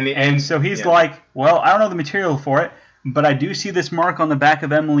 Yeah. And so he's like, well, I don't know the material for it, but I do see this mark on the back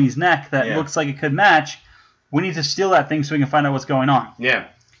of Emily's neck that looks like it could match. We need to steal that thing so we can find out what's going on. Yeah.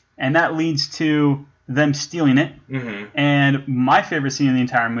 And that leads to them stealing it. Mm-hmm. And my favorite scene in the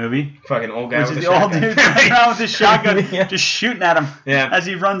entire movie. Fucking old guy with the old dude running around with his shotgun, just shooting at him. Yeah. As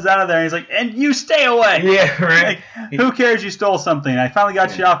he runs out of there, he's like, "And you stay away." Yeah, right. Like, who cares? You stole something. I finally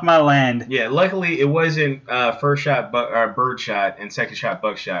got you off my land. Yeah. Luckily, it wasn't first shot bird shot and second shot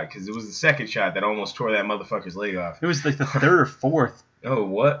buckshot, because it was the second shot that almost tore that motherfucker's leg off. It was like the third or fourth. Oh,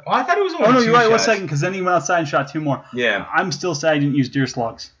 what? Oh, I thought it was only two shots. Oh, no, you're right. It was second, because then he went outside and shot two more. Yeah. I'm still sad I didn't use deer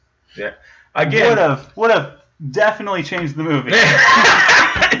slugs. Yeah. Again. Would have definitely changed the movie.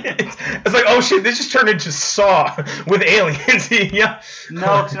 It's like, oh shit, this just turned into Saw with aliens. Yeah. No,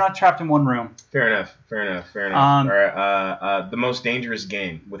 because you're not trapped in one room. Fair enough. All right. The most dangerous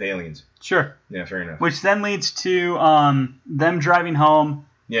game with aliens. Sure. Yeah, fair enough. Which then leads to them driving home.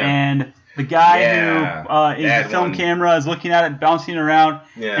 Yeah. And the guy who is the film camera is looking at it, bouncing around.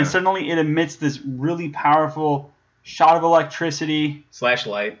 Yeah. And suddenly it emits this really powerful shot of electricity.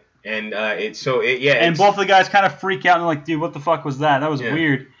 /light. And and both of the guys kind of freak out and they're like, dude, what the fuck was that? That was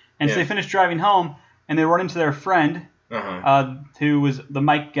weird. And so they finish driving home and they run into their friend, who was the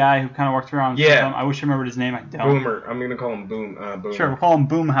Mike guy who kind of walked around. Yeah. I wish I remembered his name. I don't. Boomer. I'm gonna call him Boomer. Sure, we'll call him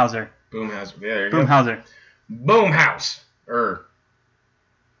Boomhauser. Boomhauser. Yeah, there you Boomhauser. Go. Boomhouse.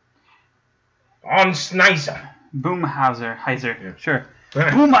 On Snizer. Boomhauser. Heiser. Yeah. Sure.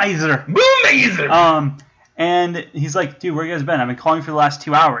 Boomheiser. And he's like, dude, where you guys been? I've been calling for the last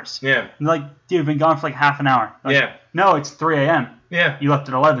 2 hours. Yeah. And like, dude, I've been gone for like half an hour. Like, yeah. No, it's 3 a.m. Yeah. You left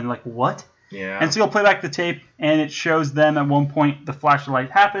at 11. Like, what? Yeah. And so you'll play back the tape, and it shows them at one point the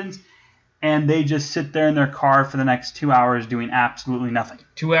flashlight happens, and they just sit there in their car for the next 2 hours doing absolutely nothing.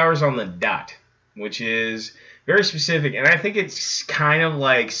 2 hours on the dot, which is very specific, and I think it's kind of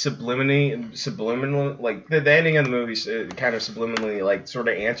like subliminal, like the ending of the movie kind of subliminally like sort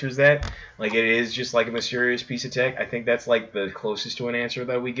of answers that. Like it is just like a mysterious piece of tech. I think that's like the closest to an answer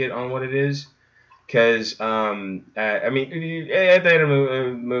that we get on what it is. Because, I mean, at the end of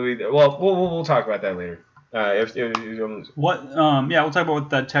the movie, well, we'll talk about that later. We'll talk about what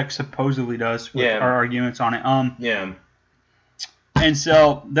that tech supposedly does with our arguments on it. Yeah. And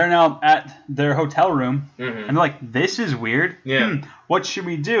so they're now at their hotel room, and they're like, this is weird. Yeah. What should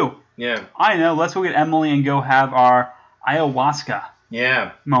we do? Yeah. I know, let's go get Emily and go have our ayahuasca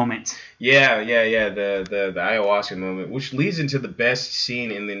moment. Yeah. The ayahuasca moment, which leads into the best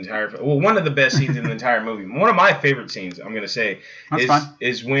scene in the entire. Well, one of the best scenes in the entire movie. One of my favorite scenes, I'm gonna say,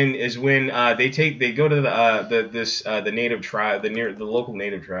 is when they go to the native tribe, the local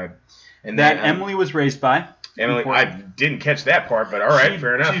native tribe, and that Emily was raised by. Emily, I didn't catch that part, but all right,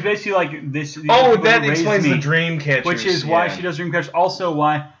 fair enough. She's basically like this. Oh, that explains the dream catchers, which is why she does dream catchers. Also,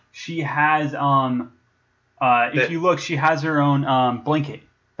 why she has if you look, she has her own blanket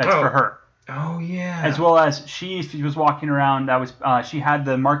that's for her. Oh yeah. As well as she was walking around. She had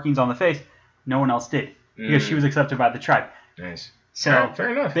the markings on the face. No one else did because she was accepted by the tribe. Nice. So fair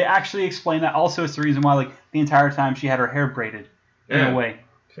enough. They actually explain that. Also, it's the reason why like the entire time she had her hair braided in a way.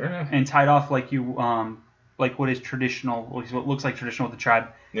 Fair enough. And tied off like you like what is traditional, what looks like traditional with the tribe.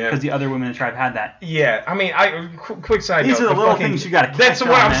 Yeah. Because the other women in the tribe had that. Yeah, I mean, quick side note. These are the little things you got to catch. That's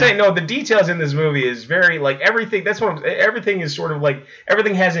what I'm saying. No, the details in this movie is very like everything. That's what everything is sort of like.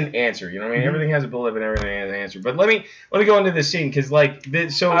 Everything has an answer. You know what I mean? Everything has a build-up and everything has an answer. But let me go into this scene because like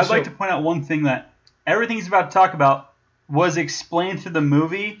I'd like to point out one thing that everything he's about to talk about was explained through the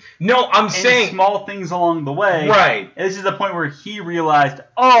movie. No, I'm saying small things along the way. Right. And this is the point where he realized,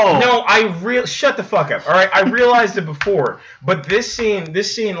 oh. No, shut the fuck up. All right, I realized it before, but this scene,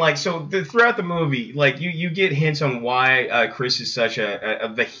 like, throughout the movie, like, you get hints on why Chris is such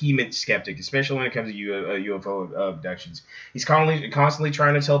a vehement skeptic, especially when it comes to UFO abductions. He's constantly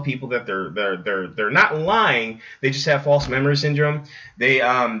trying to tell people that they're not lying. They just have false memory syndrome.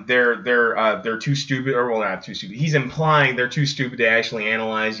 They're too stupid, or well, not too stupid. He's implying they're too stupid to actually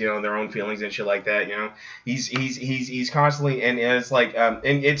analyze, their own feelings and shit like that. He's constantly, and it's like, and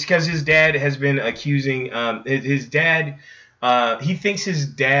it's because his dad has been accusing his dad. He thinks his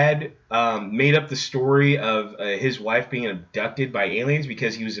dad made up the story of his wife being abducted by aliens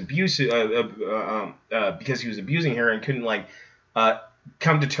because he was abusing her and couldn't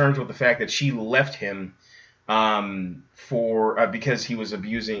come to terms with the fact that she left him because he was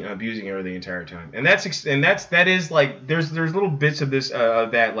abusing her the entire time, and that is like there's little bits of this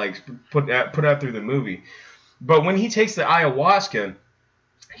that like put out through the movie, but when he takes the ayahuasca,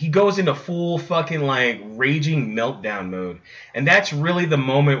 he goes into full fucking like raging meltdown mode, and that's really the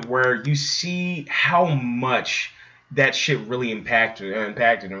moment where you see how much that shit really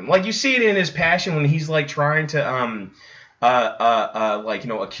impacted him. Like you see it in his passion when he's like trying to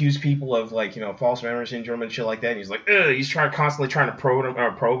accuse people of false memory syndrome and shit like that. And he's like, he's constantly trying to probe him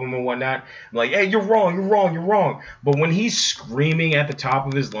and whatnot. I'm like, hey, you're wrong. But when he's screaming at the top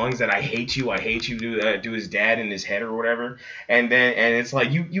of his lungs that I hate you to his dad in his head or whatever, and it's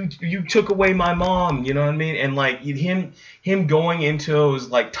like you took away my mom, you know what I mean? And like him going into those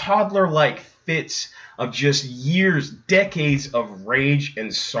like toddler like fits of just decades of rage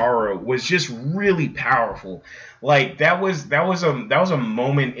and sorrow was just really powerful. Like that was a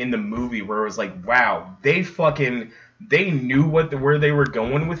moment in the movie where it was like, wow, they knew where they were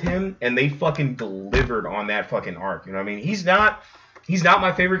going with him, and they fucking delivered on that fucking arc. You know what I mean? He's not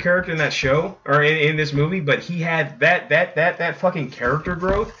my favorite character in that show or in this movie, but he had that fucking character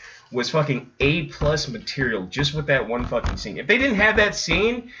growth was fucking A+ material just with that one fucking scene. If they didn't have that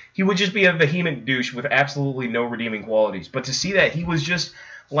scene, he would just be a vehement douche with absolutely no redeeming qualities. But to see that he was just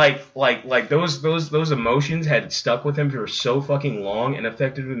like those emotions had stuck with him for so fucking long and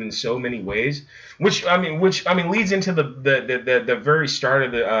affected him in so many ways, which I mean leads into the very start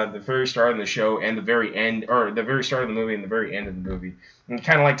of the show and the very end, or the very start of the movie and the very end of the movie, and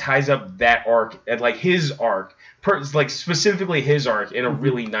kind of like ties up that arc and like his arc, specifically his arc in a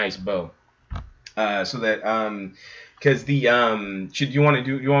really nice bow, so that because the you want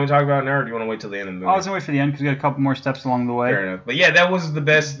to talk about it now, or do you want to wait till the end of the movie? I was gonna wait for the end because we got a couple more steps along the way. Fair enough, but yeah, that was the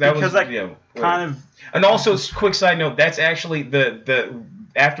best. And also, quick side note, that's actually the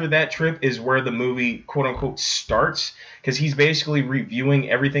after that trip is where the movie quote unquote starts, because he's basically reviewing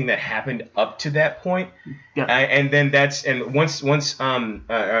everything that happened up to that point. Yeah. And then once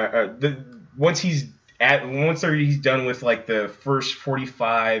he's done with like the first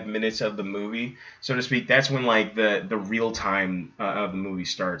 45 minutes of the movie, so to speak, that's when like the real time of the movie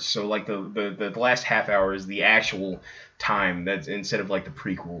starts. So like the last half hour is the actual time, that's instead of like the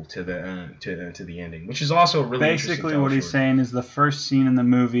prequel to the ending, which is also really basically what he's saying is the first scene in the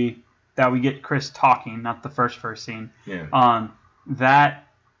movie that we get Chris talking, not the first scene. Yeah. That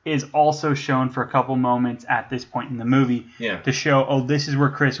is also shown for a couple moments at this point in the movie. Yeah. To show, this is where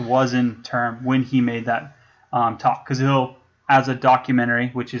Chris was in term when he made that talk, because he'll, as a documentary,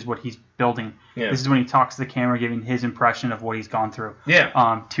 which is what he's building. Yeah. This is when he talks to the camera, giving his impression of what he's gone through.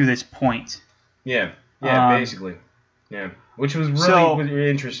 Yeah. To this point. Yeah. Yeah. Basically. Yeah, which was really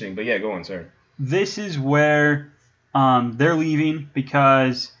interesting. But yeah, go on, sorry. This is where they're leaving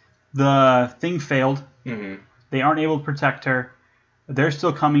because the thing failed. Mm-hmm. They aren't able to protect her. They're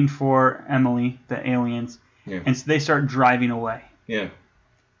still coming for Emily, the aliens. Yeah. And so they start driving away. Yeah.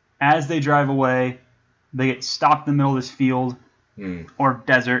 As they drive away, they get stopped in the middle of this field or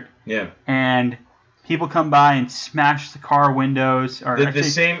desert. Yeah. And people come by and smash the car windows, or the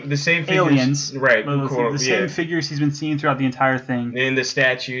same figures, aliens, right? The same figures he's been seeing throughout the entire thing, and the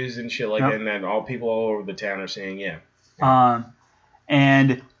statues and shit like that, and then people all over the town are saying, yeah.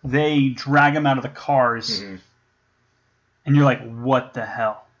 And they drag him out of the cars, and you're like, what the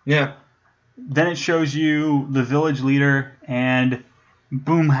hell? Yeah. Then it shows you the village leader and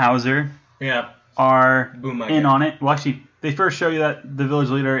Boomhauser. Yeah. Are in on it. Well, actually, they first show you that the village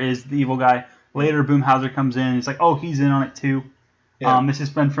leader is the evil guy. Later, Boomhauser comes in, and it's like, oh, he's in on it too. Yeah. This is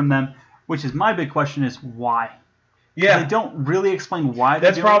spent from them. Which is my big question is why? Yeah. They don't really explain why.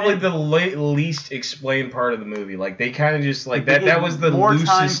 That's probably the least explained part of the movie. Like, they kind of just, like, that was the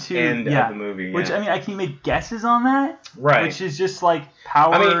loosest end of the movie. Yeah. Which, I mean, I can make guesses on that. Right. Which is just, like,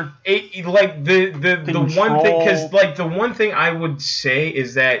 power. I mean, like, the one thing, because, like, the one thing I would say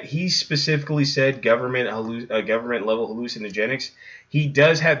is that he specifically said government level hallucinogenics. They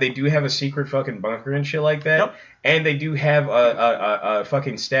do have a secret fucking bunker and shit like that. Yep. And they do have a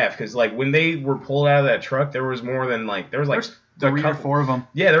fucking staff, because like when they were pulled out of that truck, there was more than like there's 3 or 4 of them.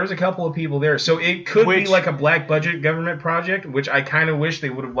 Yeah, there was a couple of people there, so it could be like a black budget government project, which I kind of wish they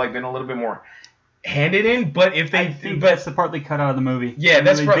would have like been a little bit more handed in. But if they, that's the part they cut out of the movie. Yeah,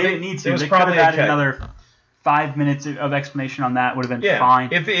 that's probably they didn't need to. They could have added another 5 minutes of explanation on that would have been fine.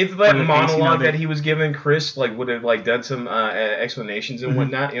 If that monologue that he was giving Chris like would have like done some explanations and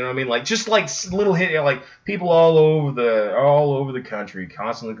whatnot, you know what I mean? Like just like little hit, like people all over the country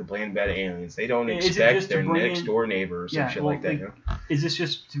constantly complaining about aliens. They don't expect their next door neighbors and shit like that. You know? Is this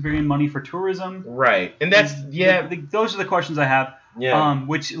just to bring in money for tourism? Right, and that's those are the questions I have. Yeah.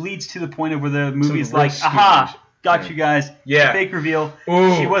 Which leads to the point of where the movie's like, aha, got you guys. Yeah. Fake reveal.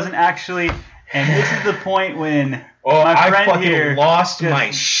 Ooh. She wasn't actually. And this is the point when I fucking lost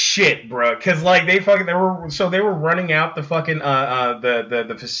my shit, bro. Cause like they were running out the fucking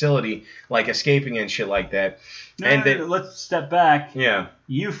the facility, like escaping and shit like that. Let's step back. Yeah.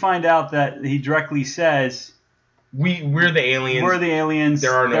 You find out that he directly says, we're the aliens. We're the aliens.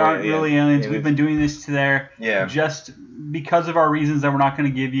 There aren't really aliens. We've been doing this to there. Yeah. Just because of our reasons that we're not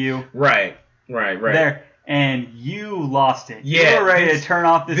going to give you. Right. There. And you lost it. Yeah, you were ready to turn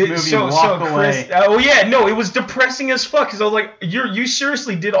off this movie and walk away. It was depressing as fuck. Because I was like, you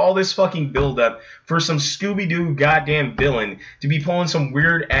seriously did all this fucking build up for some Scooby-Doo goddamn villain to be pulling some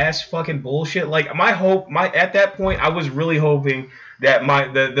weird ass fucking bullshit. Like at that point, I was really hoping that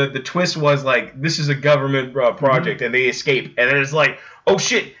the twist was like this is a government project and they escape, and then it's like, oh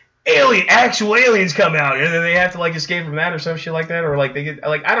shit. Actual aliens come out, and then they have to like escape from that or some shit like that, or like they get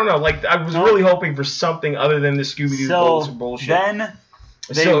like I don't know, like I was really hoping for something other than the Scooby-Doo bullshit.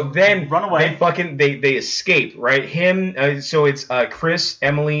 Then run away. They escape, right? Him. So it's Chris,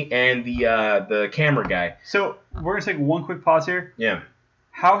 Emily, and the camera guy. So we're gonna take one quick pause here. Yeah.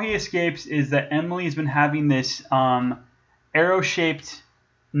 How he escapes is that Emily's been having this arrow-shaped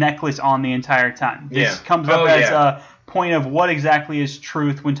necklace on the entire time. This comes up as a point of what exactly is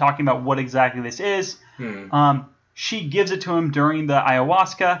truth when talking about what exactly this is. She gives it to him during the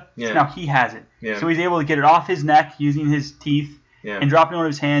ayahuasca. Yeah. So now he has it. Yeah. So he's able to get it off his neck using his teeth and drop it on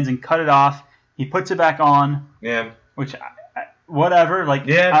his hands and cut it off. He puts it back on. Yeah. Which, whatever. Like,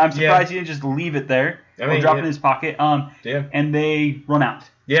 I'm surprised he didn't just leave it there or drop it in his pocket. And they run out.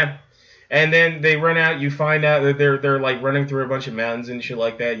 Yeah. And then they run out. You find out that they're like running through a bunch of mountains and shit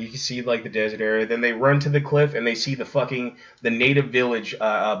like that. You can see like the desert area. Then they run to the cliff and they see the native village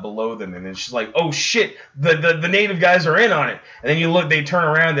below them. And it's just like, oh shit, the native guys are in on it. And then you look, they turn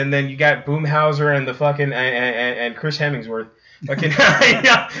around and then you got Boomhauser and the fucking and Chris Hemsworth. Fucking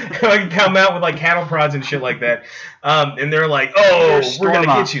come out with like cattle prods and shit like that, and they're like, "Oh, we're gonna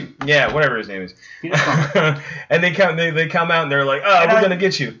get you." Yeah, whatever his name is. And they come out and they're like, "Oh, we're gonna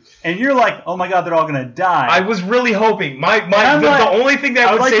get you." And you're like, "Oh my god, they're all gonna die." I was really hoping the only thing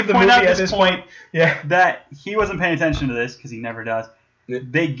that would save the movie at this point, that he wasn't paying attention to this because he never does.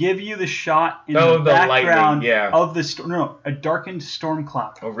 They give you the shot in the background of the storm. No, a darkened storm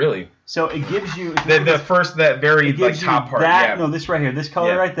cloud. Oh, really? So it gives you that very like top part. No, this right here, this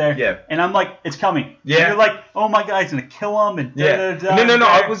color right there. Yeah. And I'm like, it's coming. Yeah. And you're like, oh my god, it's gonna kill him and No.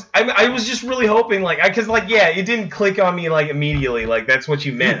 I was just really hoping because it didn't click on me like immediately like that's what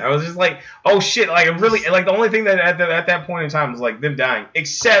you meant. I was just like, oh shit, like I'm really like the only thing that at that point in time was like them dying,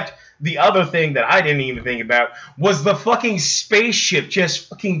 except. The other thing that I didn't even think about was the fucking spaceship just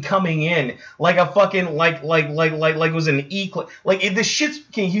fucking coming in like a fucking like it was an the shit's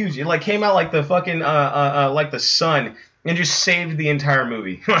fucking huge. It like came out like the fucking like the sun and just saved the entire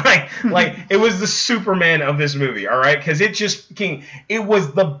movie. like it was the Superman of this movie, all right? Because it just fucking it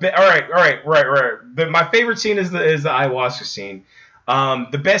was the right. My favorite scene is the ayahuasca scene.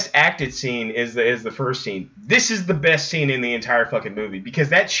 The best acted scene is the first scene. This is the best scene in the entire fucking movie because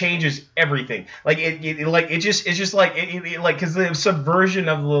that changes everything. Like it's just like because the subversion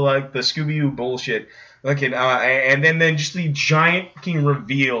of the Scooby-Doo bullshit. And then just the giant fucking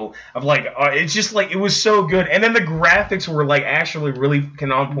reveal of it's just like it was so good. And then the graphics were like actually really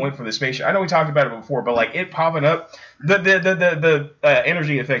on point for the spaceship. I know we talked about it before, but like it popping up, the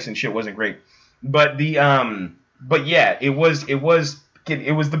energy effects and shit wasn't great, but But yeah, it was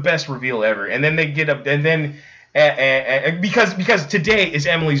the best reveal ever. And then they get up, and then because today is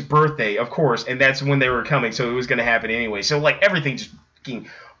Emily's birthday, of course, and that's when they were coming, so it was gonna happen anyway. So like everything just fucking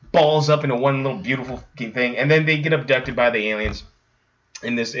balls up into one little beautiful fucking thing, and then they get abducted by the aliens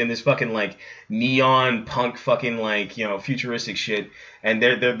in this fucking like neon punk fucking like futuristic shit, and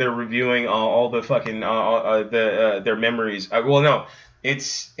they're reviewing all the fucking their memories.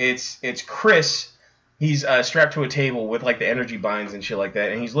 It's Chris. He's strapped to a table with like the energy binds and shit like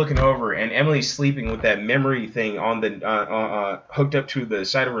that, and he's looking over, and Emily's sleeping with that memory thing on the hooked up to the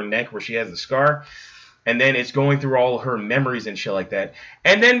side of her neck where she has the scar, and then it's going through all her memories and shit like that.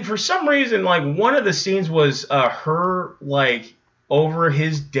 And then for some reason, like one of the scenes was her like over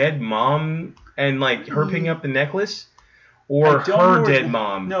his dead mom and like her picking up the necklace, or her dead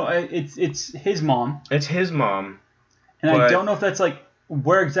mom. No, it's his mom. It's his mom, and I don't know if that's like.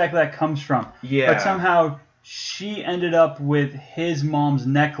 Where exactly that comes from. Yeah. But somehow she ended up with his mom's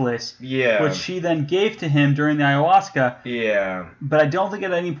necklace. Yeah. Which she then gave to him during the ayahuasca. Yeah. But I don't think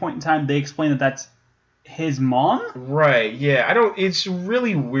at any point in time they explain that that's his mom. Right. Yeah. It's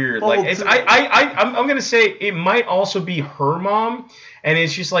really weird. Well, like I'm gonna say it might also be her mom, and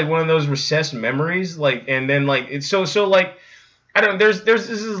it's just like one of those recessed memories. Like, and then like it's so like I don't. This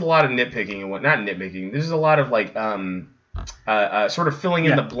is a lot of nitpicking and what not nitpicking. This is a lot of like sort of filling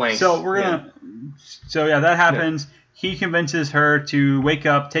in the blanks. So we're gonna. So that happens. Yeah. He convinces her to wake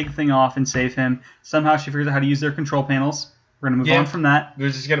up, take the thing off, and save him. Somehow she figures out how to use their control panels. We're gonna move on from that. They're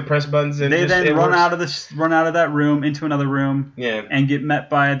just gonna press buttons and they then run out of that room into another room. Yeah. And get met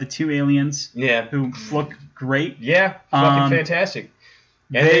by the two aliens. Yeah. Who look great. Yeah. Fucking fantastic.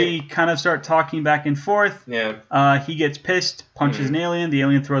 And they kind of start talking back and forth. Yeah. He gets pissed, punches an alien. The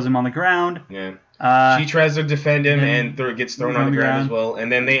alien throws him on the ground. Yeah. She tries to defend him and gets thrown on the ground as well.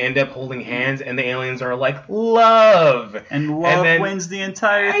 And then they end up holding hands, and the aliens are like, love! And love wins the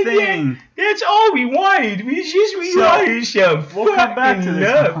entire thing. Yeah, that's all we wanted. We'll come back to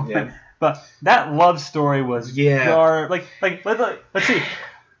this. Yeah. But that love story was let's see.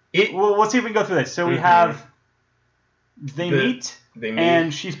 We'll see if we can go through this. So we have they meet,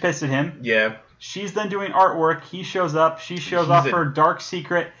 and she's pissed at him. Yeah. She's then doing artwork. He shows up. She shows off her dark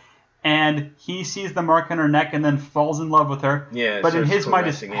secret. And he sees the mark on her neck and then falls in love with her. Yeah, but in his mind,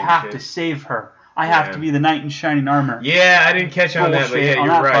 I have to save her. I have to be the knight in shining armor. Yeah, I didn't catch on that, but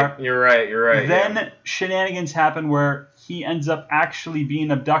yeah, you're right. Then shenanigans happen where he ends up actually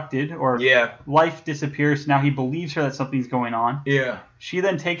being abducted, or life disappears. Now he believes her that something's going on. Yeah. She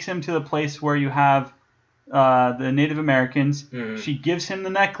then takes him to the place where you have the Native Americans. Mm-hmm. She gives him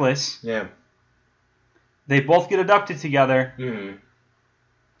the necklace. Yeah. They both get abducted together. Mm-hmm.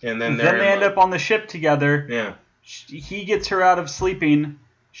 And then they end up on the ship together. Yeah. He gets her out of sleeping.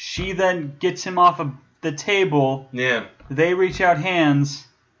 She then gets him off of the table. Yeah. They reach out hands.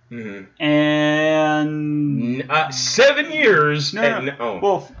 and 7 years.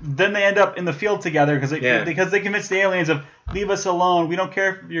 Well, then they end up in the field together because they convince the aliens of leave us alone. We don't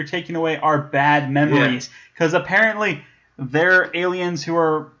care if you're taking away our bad memories because apparently they're aliens who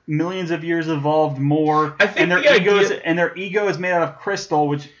are millions of years evolved more, and their ego is made out of crystal,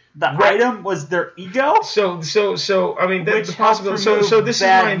 which. The item was their ego. So I mean, the possibility. So this is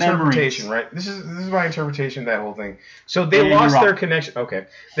my interpretation, right? This is my interpretation of that whole thing. So they lost their connection. Okay,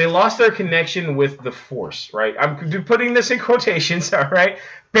 they lost their connection with the Force, right? I'm putting this in quotations, all right?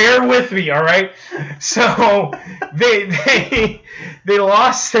 Bear with me, all right? So they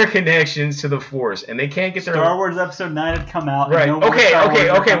lost their connections to the Force, and they can't get their Star Wars Episode 9 had come out. Right. Okay.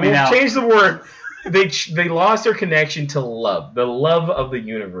 We'll change the word. They lost their connection to love, the love of the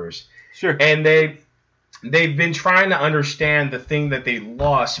universe. Sure. And they've been trying to understand the thing that they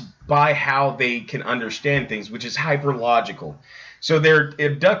lost by how they can understand things, which is hyperlogical. So they're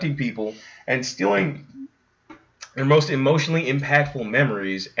abducting people and stealing their most emotionally impactful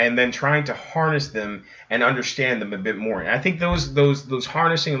memories, and then trying to harness them and understand them a bit more. And I think those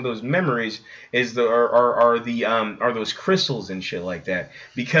harnessing of those memories are those crystals and shit like that,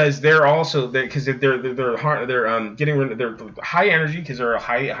 because they're high energy because they're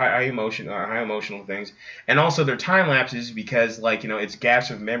high emotional things, and also they're time lapses because it's gaps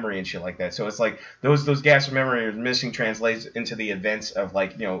of memory and shit like that. So it's like those gaps of memory are missing translates into the events of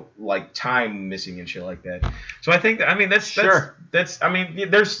time missing and shit like that. So I think I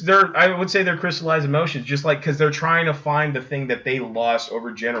would say they're crystallized emotions, just because they're trying to find the thing that they lost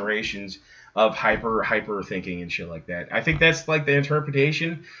over generations of hyper thinking and shit like that. I think that's the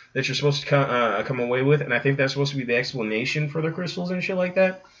interpretation that you're supposed to come away with, and I think that's supposed to be the explanation for the crystals and shit like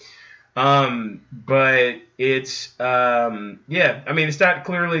that. But it's it's not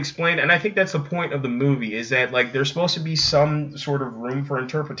clearly explained, and I think that's the point of the movie, is that there's supposed to be some sort of room for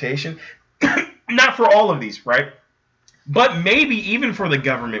interpretation. Not for all of these, right? But maybe even for the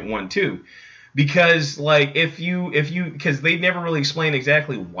government one too. Because because they never really explain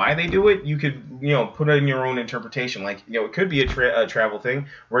exactly why they do it, you could put it in your own interpretation. It could be a travel thing.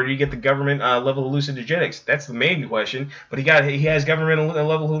 Where do you get the government level of hallucinogenics? That's the main question. But he has government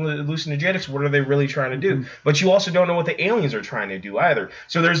level hallucinogenics. What are they really trying to do? Mm-hmm. But you also don't know what the aliens are trying to do either.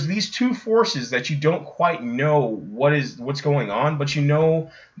 So there's these two forces that you don't quite know what's going on, but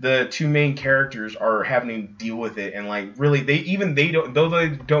the two main characters are having to deal with it, and they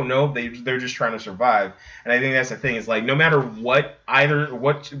don't know, they're just trying to survive. And I think that's the thing, is no matter what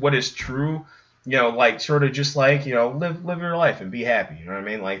is true, sort of just live your life and be happy, you know what I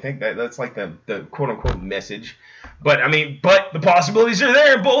mean? I think that's the quote unquote message. But the possibilities are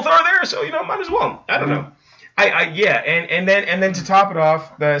there, both are there, so might as well. I don't know. And then to top it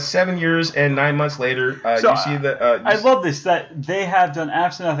off, the 7 years and 9 months later, you see the. I love this, that they have done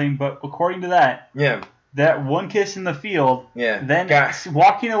absolutely nothing, but according to that, that one kiss in the field, then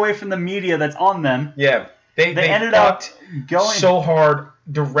walking away from the media that's on them, they ended up going so hard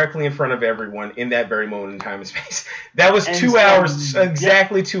directly in front of everyone in that very moment in time and space. That was 2 hours,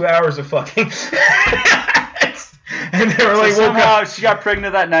 exactly 2 hours of fucking. And they were somehow she got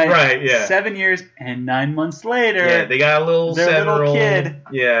pregnant that night. Right, yeah. 7 years and 9 months later. Yeah, they got a little kid.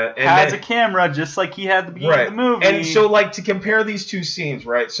 Yeah, and has a camera just like he had at the beginning of the movie. And so, to compare these two scenes,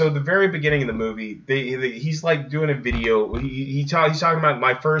 right? So the very beginning of the movie, he's doing a video. He's talking about,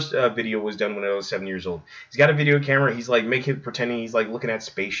 my first video was done when I was 7 years old. He's got a video camera. He's pretending he's looking at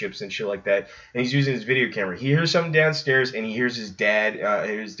spaceships and shit like that. And he's using his video camera. He hears something downstairs, and he hears his dad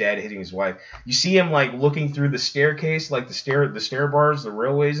hitting his wife. You see him looking through the staircase, the stair bars, the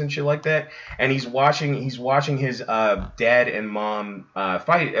railways and shit like that, and he's watching his dad and mom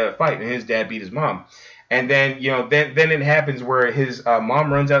fight, and his dad beat his mom. And then, then it happens where his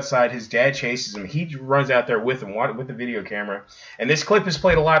mom runs outside, his dad chases him, he runs out there with him, with the video camera. And this clip is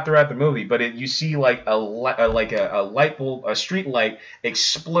played a lot throughout the movie, but you see a light bulb, a street light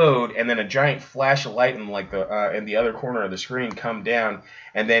explode, and then a giant flash of light in in the other corner of the screen come down,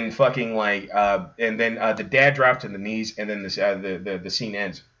 and then the dad drops to the knees, and then the scene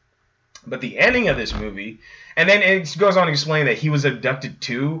ends. But the ending of this movie, and then it goes on to explain that he was abducted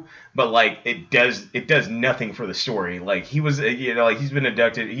too, but it does nothing for the story. He was, he's been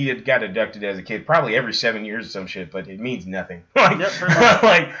abducted. He got abducted as a kid, probably every 7 years or some shit, but it means nothing.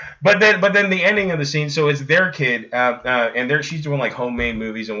 But then the ending of the scene, so it's their kid, and she's doing like homemade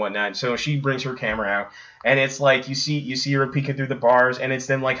movies and whatnot. So she brings her camera out, and it's like you see her peeking through the bars, and it's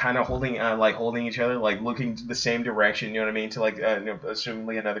them like kind of holding each other, like looking to the same direction. You know what I mean? To like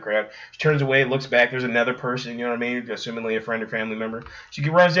assumingly another crowd. She turns away, looks back. There's another person. You know what I mean? Assumingly a friend or family member. She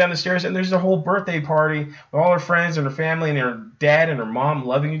runs down the stairs, and there's a whole birthday party with all her friends and her family and her dad and her mom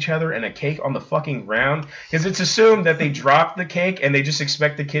loving each other, and a cake on the fucking ground, because it's assumed that they dropped the cake and they just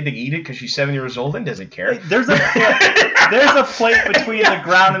expect the kid to eat it because she's 7 years old and doesn't care. There's a plate between the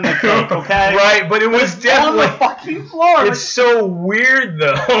ground and the cake, okay? Right, but it was definitely on the fucking floor. It's so weird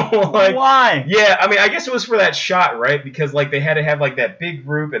though. Like, why? Yeah, I mean, I guess it was for that shot, right? Because like they had to have like that big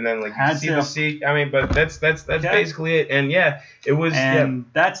group and then like you see the seat. I mean, but that's basically it. And yeah, it was. And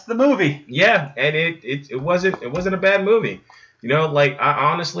that's the movie. Yeah, and it wasn't a bad movie. You know, like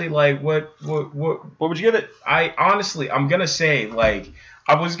I honestly like what would you give it? I'm gonna say like.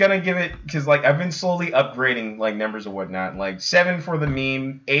 I was gonna give it because like I've been slowly upgrading like numbers and whatnot. Like 7 for the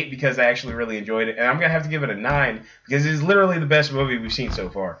meme, 8 because I actually really enjoyed it, and I'm gonna have to give it a 9 because it's literally the best movie we've seen so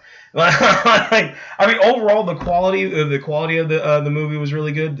far. Like, I mean, overall the quality of the movie was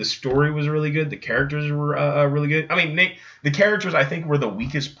really good. The story was really good. The characters were really good. I mean, the characters I think were the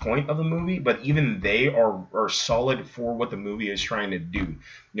weakest point of the movie, but even they are solid for what the movie is trying to do. You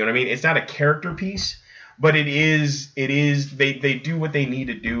know what I mean? It's not a character piece. But it is they do what they need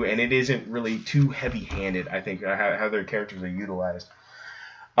to do, and it isn't really too heavy-handed, I think, how their characters are utilized.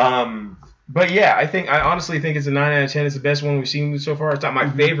 But yeah, I honestly think it's a 9 out of 10. It's the best one we've seen so far. It's not my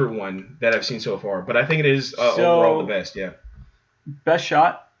favorite one that I've seen so far, but I think it is overall the best, yeah. Best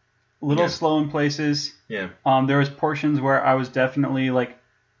shot, a little slow in places. Yeah. There was portions where I was definitely like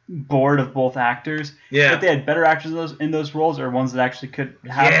bored of both actors. Yeah. If they had better actors in those roles, or ones that actually could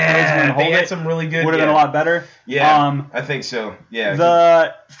have they had some really good. Would have been a lot better. Yeah. I think so. Yeah.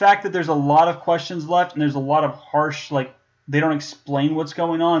 The fact that there's a lot of questions left and there's a lot of harsh, like they don't explain what's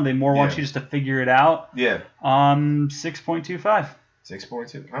going on. They more want you just to figure it out. Yeah. 6.25.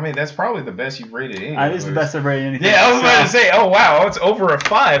 6.2. I mean, that's probably the best you've rated anything. That is the best I've rated anything. Yeah, I was about to say, oh wow, it's over a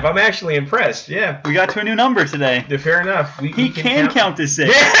 5. I'm actually impressed. Yeah. We got to a new number today. Yeah, fair enough. He can count to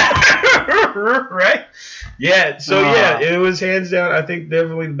 6. Yeah. Right? Yeah, so yeah, it was hands down, I think,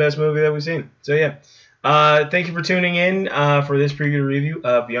 definitely the best movie that we've seen. So yeah. Thank you for tuning in for this preview review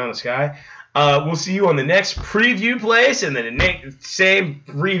of Beyond the Sky. We'll see you on the next preview place and then the same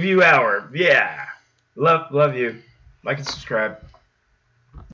review hour. Yeah. Love you. Like and subscribe.